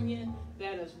California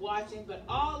that is watching, but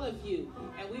all of you,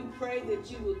 and we pray that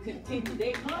you will continue.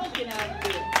 They honking out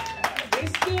there. They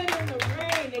stood in the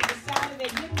rain. They decided they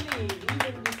didn't leave. We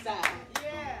didn't decide.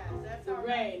 Yeah, that's the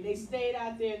rain. They stayed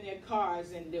out there in their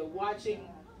cars, and they're watching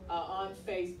on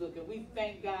Facebook, and we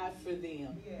thank God for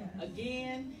them. Yeah.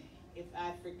 Again, if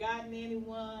I've forgotten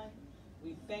anyone,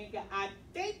 we thank God. I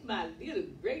thank my little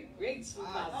great-greats for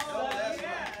my son. That's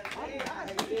right. I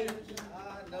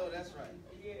know that's right.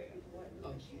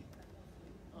 Okay.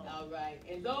 All right.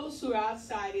 And those who are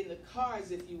outside in the cars,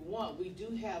 if you want, we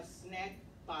do have snack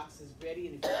boxes ready.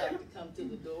 And if you'd like to come to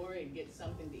the door and get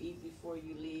something to eat before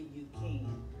you leave, you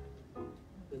can.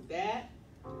 With that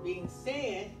being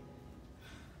said,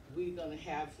 we're going to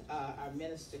have our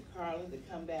Minister Carla to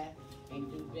come back and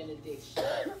do benediction.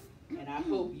 And I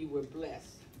hope you were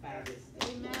blessed by this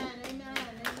day. Amen, amen,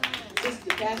 amen.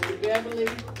 Sister Pastor Beverly,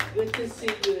 good to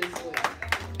see you as well.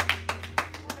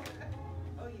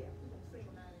 Oh, yeah.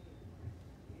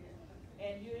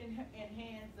 And you're in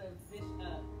hands of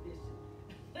Bishop.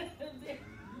 Okay.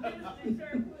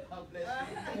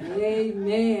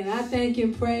 Amen. I thank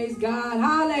and praise God.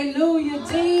 Hallelujah,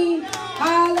 team.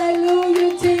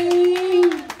 Hallelujah,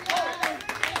 team.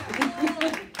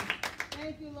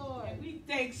 Thank you, Lord. And we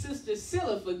thank Sister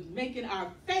Scylla for making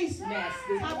our face masks.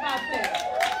 How about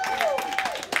that?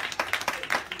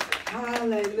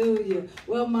 Hallelujah.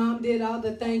 Well, Mom did all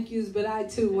the thank yous, but I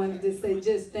too wanted to say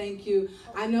just thank you.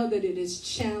 I know that it is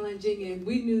challenging, and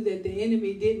we knew that the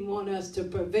enemy didn't want us to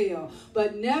prevail.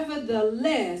 But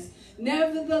nevertheless,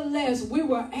 we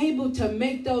were able to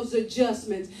make those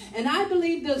adjustments. And I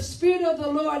believe the Spirit of the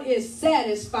Lord is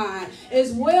satisfied,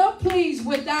 is well pleased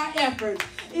with our efforts.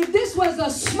 If this was a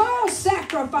small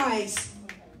sacrifice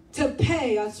to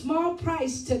pay, a small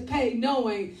price to pay,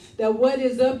 knowing that what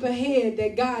is up ahead,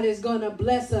 that God is going to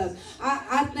bless us.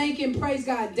 I thank and praise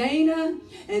God. Dana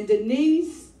and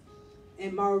Denise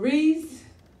and Maurice.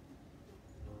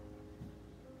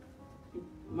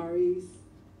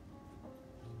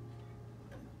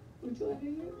 Would you like to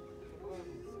hear?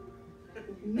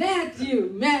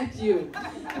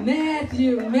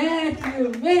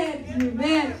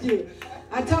 Matthew.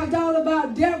 I talked all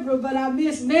about Deborah, but I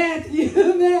missed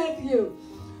Matthew.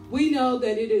 We know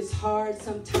that it is hard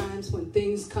sometimes when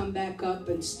things come back up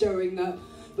and stirring up,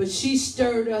 but she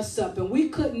stirred us up, and we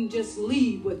couldn't just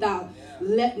leave without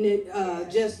letting it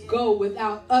just go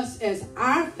without us as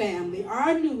our family,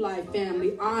 our New Life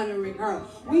family, honoring her.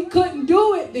 We couldn't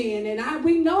do it then, and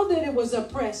we know that it was a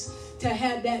press to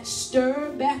have that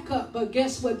stir back up. But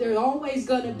guess what? There are always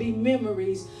going to be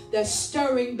memories that's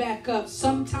stirring back up.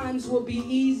 Sometimes will be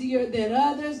easier than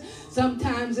others.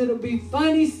 Sometimes it'll be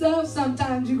funny stuff.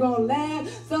 Sometimes you're going to laugh.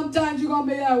 Sometimes you're going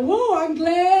to be like, whoa, I'm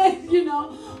glad,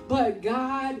 But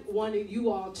God wanted you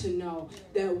all to know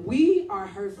that we are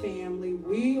her family.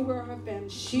 We were her family.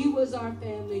 She was our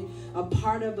family, a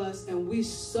part of us. And we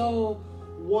so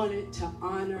wanted to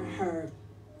honor her.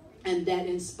 And that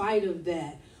in spite of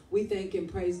that, we thank and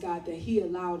praise God that he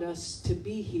allowed us to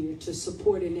be here to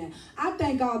support in that. I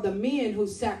thank all the men who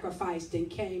sacrificed and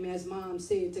came, as Mom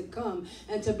said, to come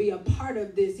and to be a part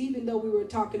of this. Even though we were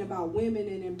talking about women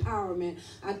and empowerment,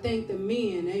 I thank the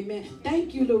men. Amen.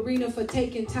 Thank you, Lorena, for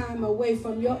taking time away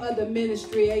from your other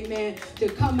ministry, amen, to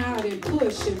come out and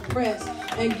push and press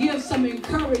and give some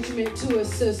encouragement to a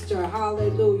sister.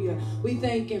 Hallelujah. We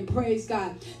thank and praise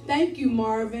God. Thank you,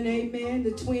 Marvin, amen,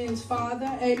 the twins'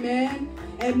 father, amen.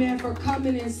 Amen, for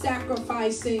coming and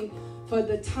sacrificing for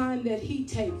the time that he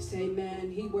takes.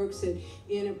 Amen. He works at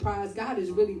Enterprise. God is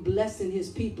really blessing his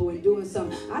people and doing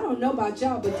something. I don't know about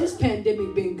y'all, but this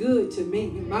pandemic been good to me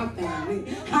and my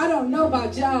family. I don't know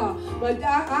about y'all, but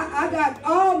I got,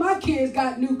 all my kids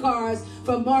got new cars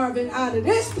for Marvin out of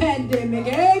this pandemic.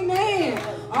 Amen.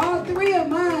 All three of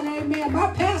mine, amen.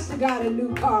 My pastor got a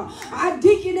new car. Our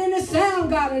deacon in the sound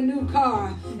got a new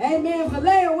car. Amen.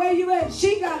 Vallejo, where you at?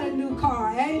 She got a new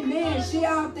car. Amen. She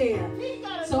out there.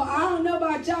 So I don't know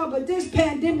about y'all, but this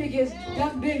pandemic has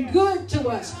been good to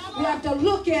us. We have to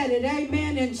look at it,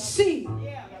 amen, and see.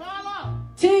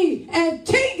 T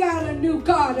got a new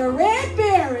car, the Red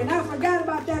Baron. I forgot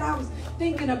about that. I was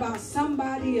thinking about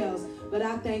somebody else. But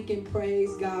I thank and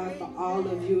praise God for all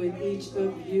of you and each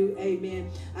of you. Amen.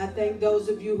 I thank those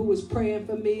of you who was praying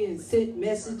for me and sent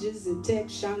messages and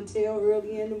text Chantel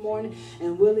early in the morning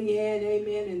and Willie Ann.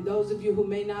 Amen. And those of you who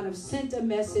may not have sent a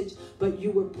message, but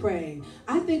you were praying.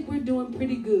 I think we're doing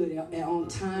pretty good on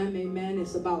time. Amen.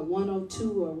 It's about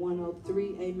 1:02 or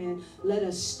 1:03. Amen. Let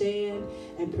us stand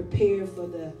and prepare for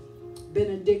the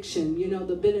benediction. You know,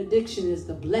 the benediction is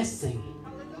the blessing.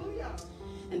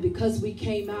 And because we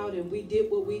came out and we did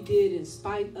what we did in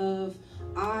spite of,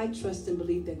 I trust and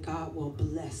believe that God will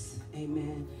bless.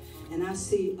 Amen. And I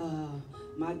see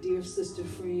my dear sister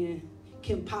friend,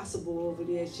 Kim Possible, over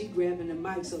there. She grabbing the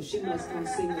mic, so she must gonna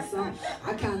sing a song.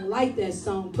 I kind of like that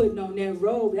song, putting on that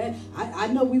robe. I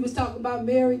know we was talking about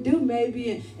Mary Do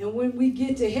maybe, and when we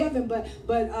get to heaven, but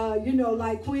you know,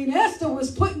 like Queen Esther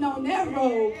was putting on that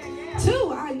robe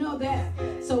too. I know that.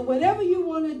 So whatever you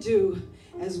want to do,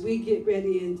 as we get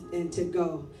ready and to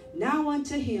go. Now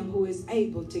unto him who is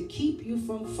able to keep you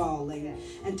from falling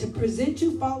and to present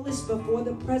you faultless before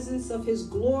the presence of his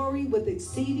glory with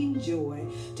exceeding joy.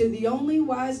 To the only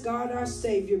wise God our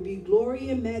Savior be glory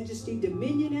and majesty,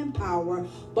 dominion and power,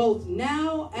 both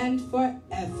now and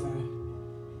forever.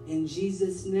 In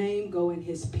Jesus' name, go in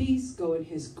his peace, go in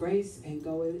his grace, and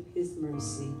go in his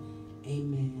mercy.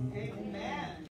 Amen. Amen.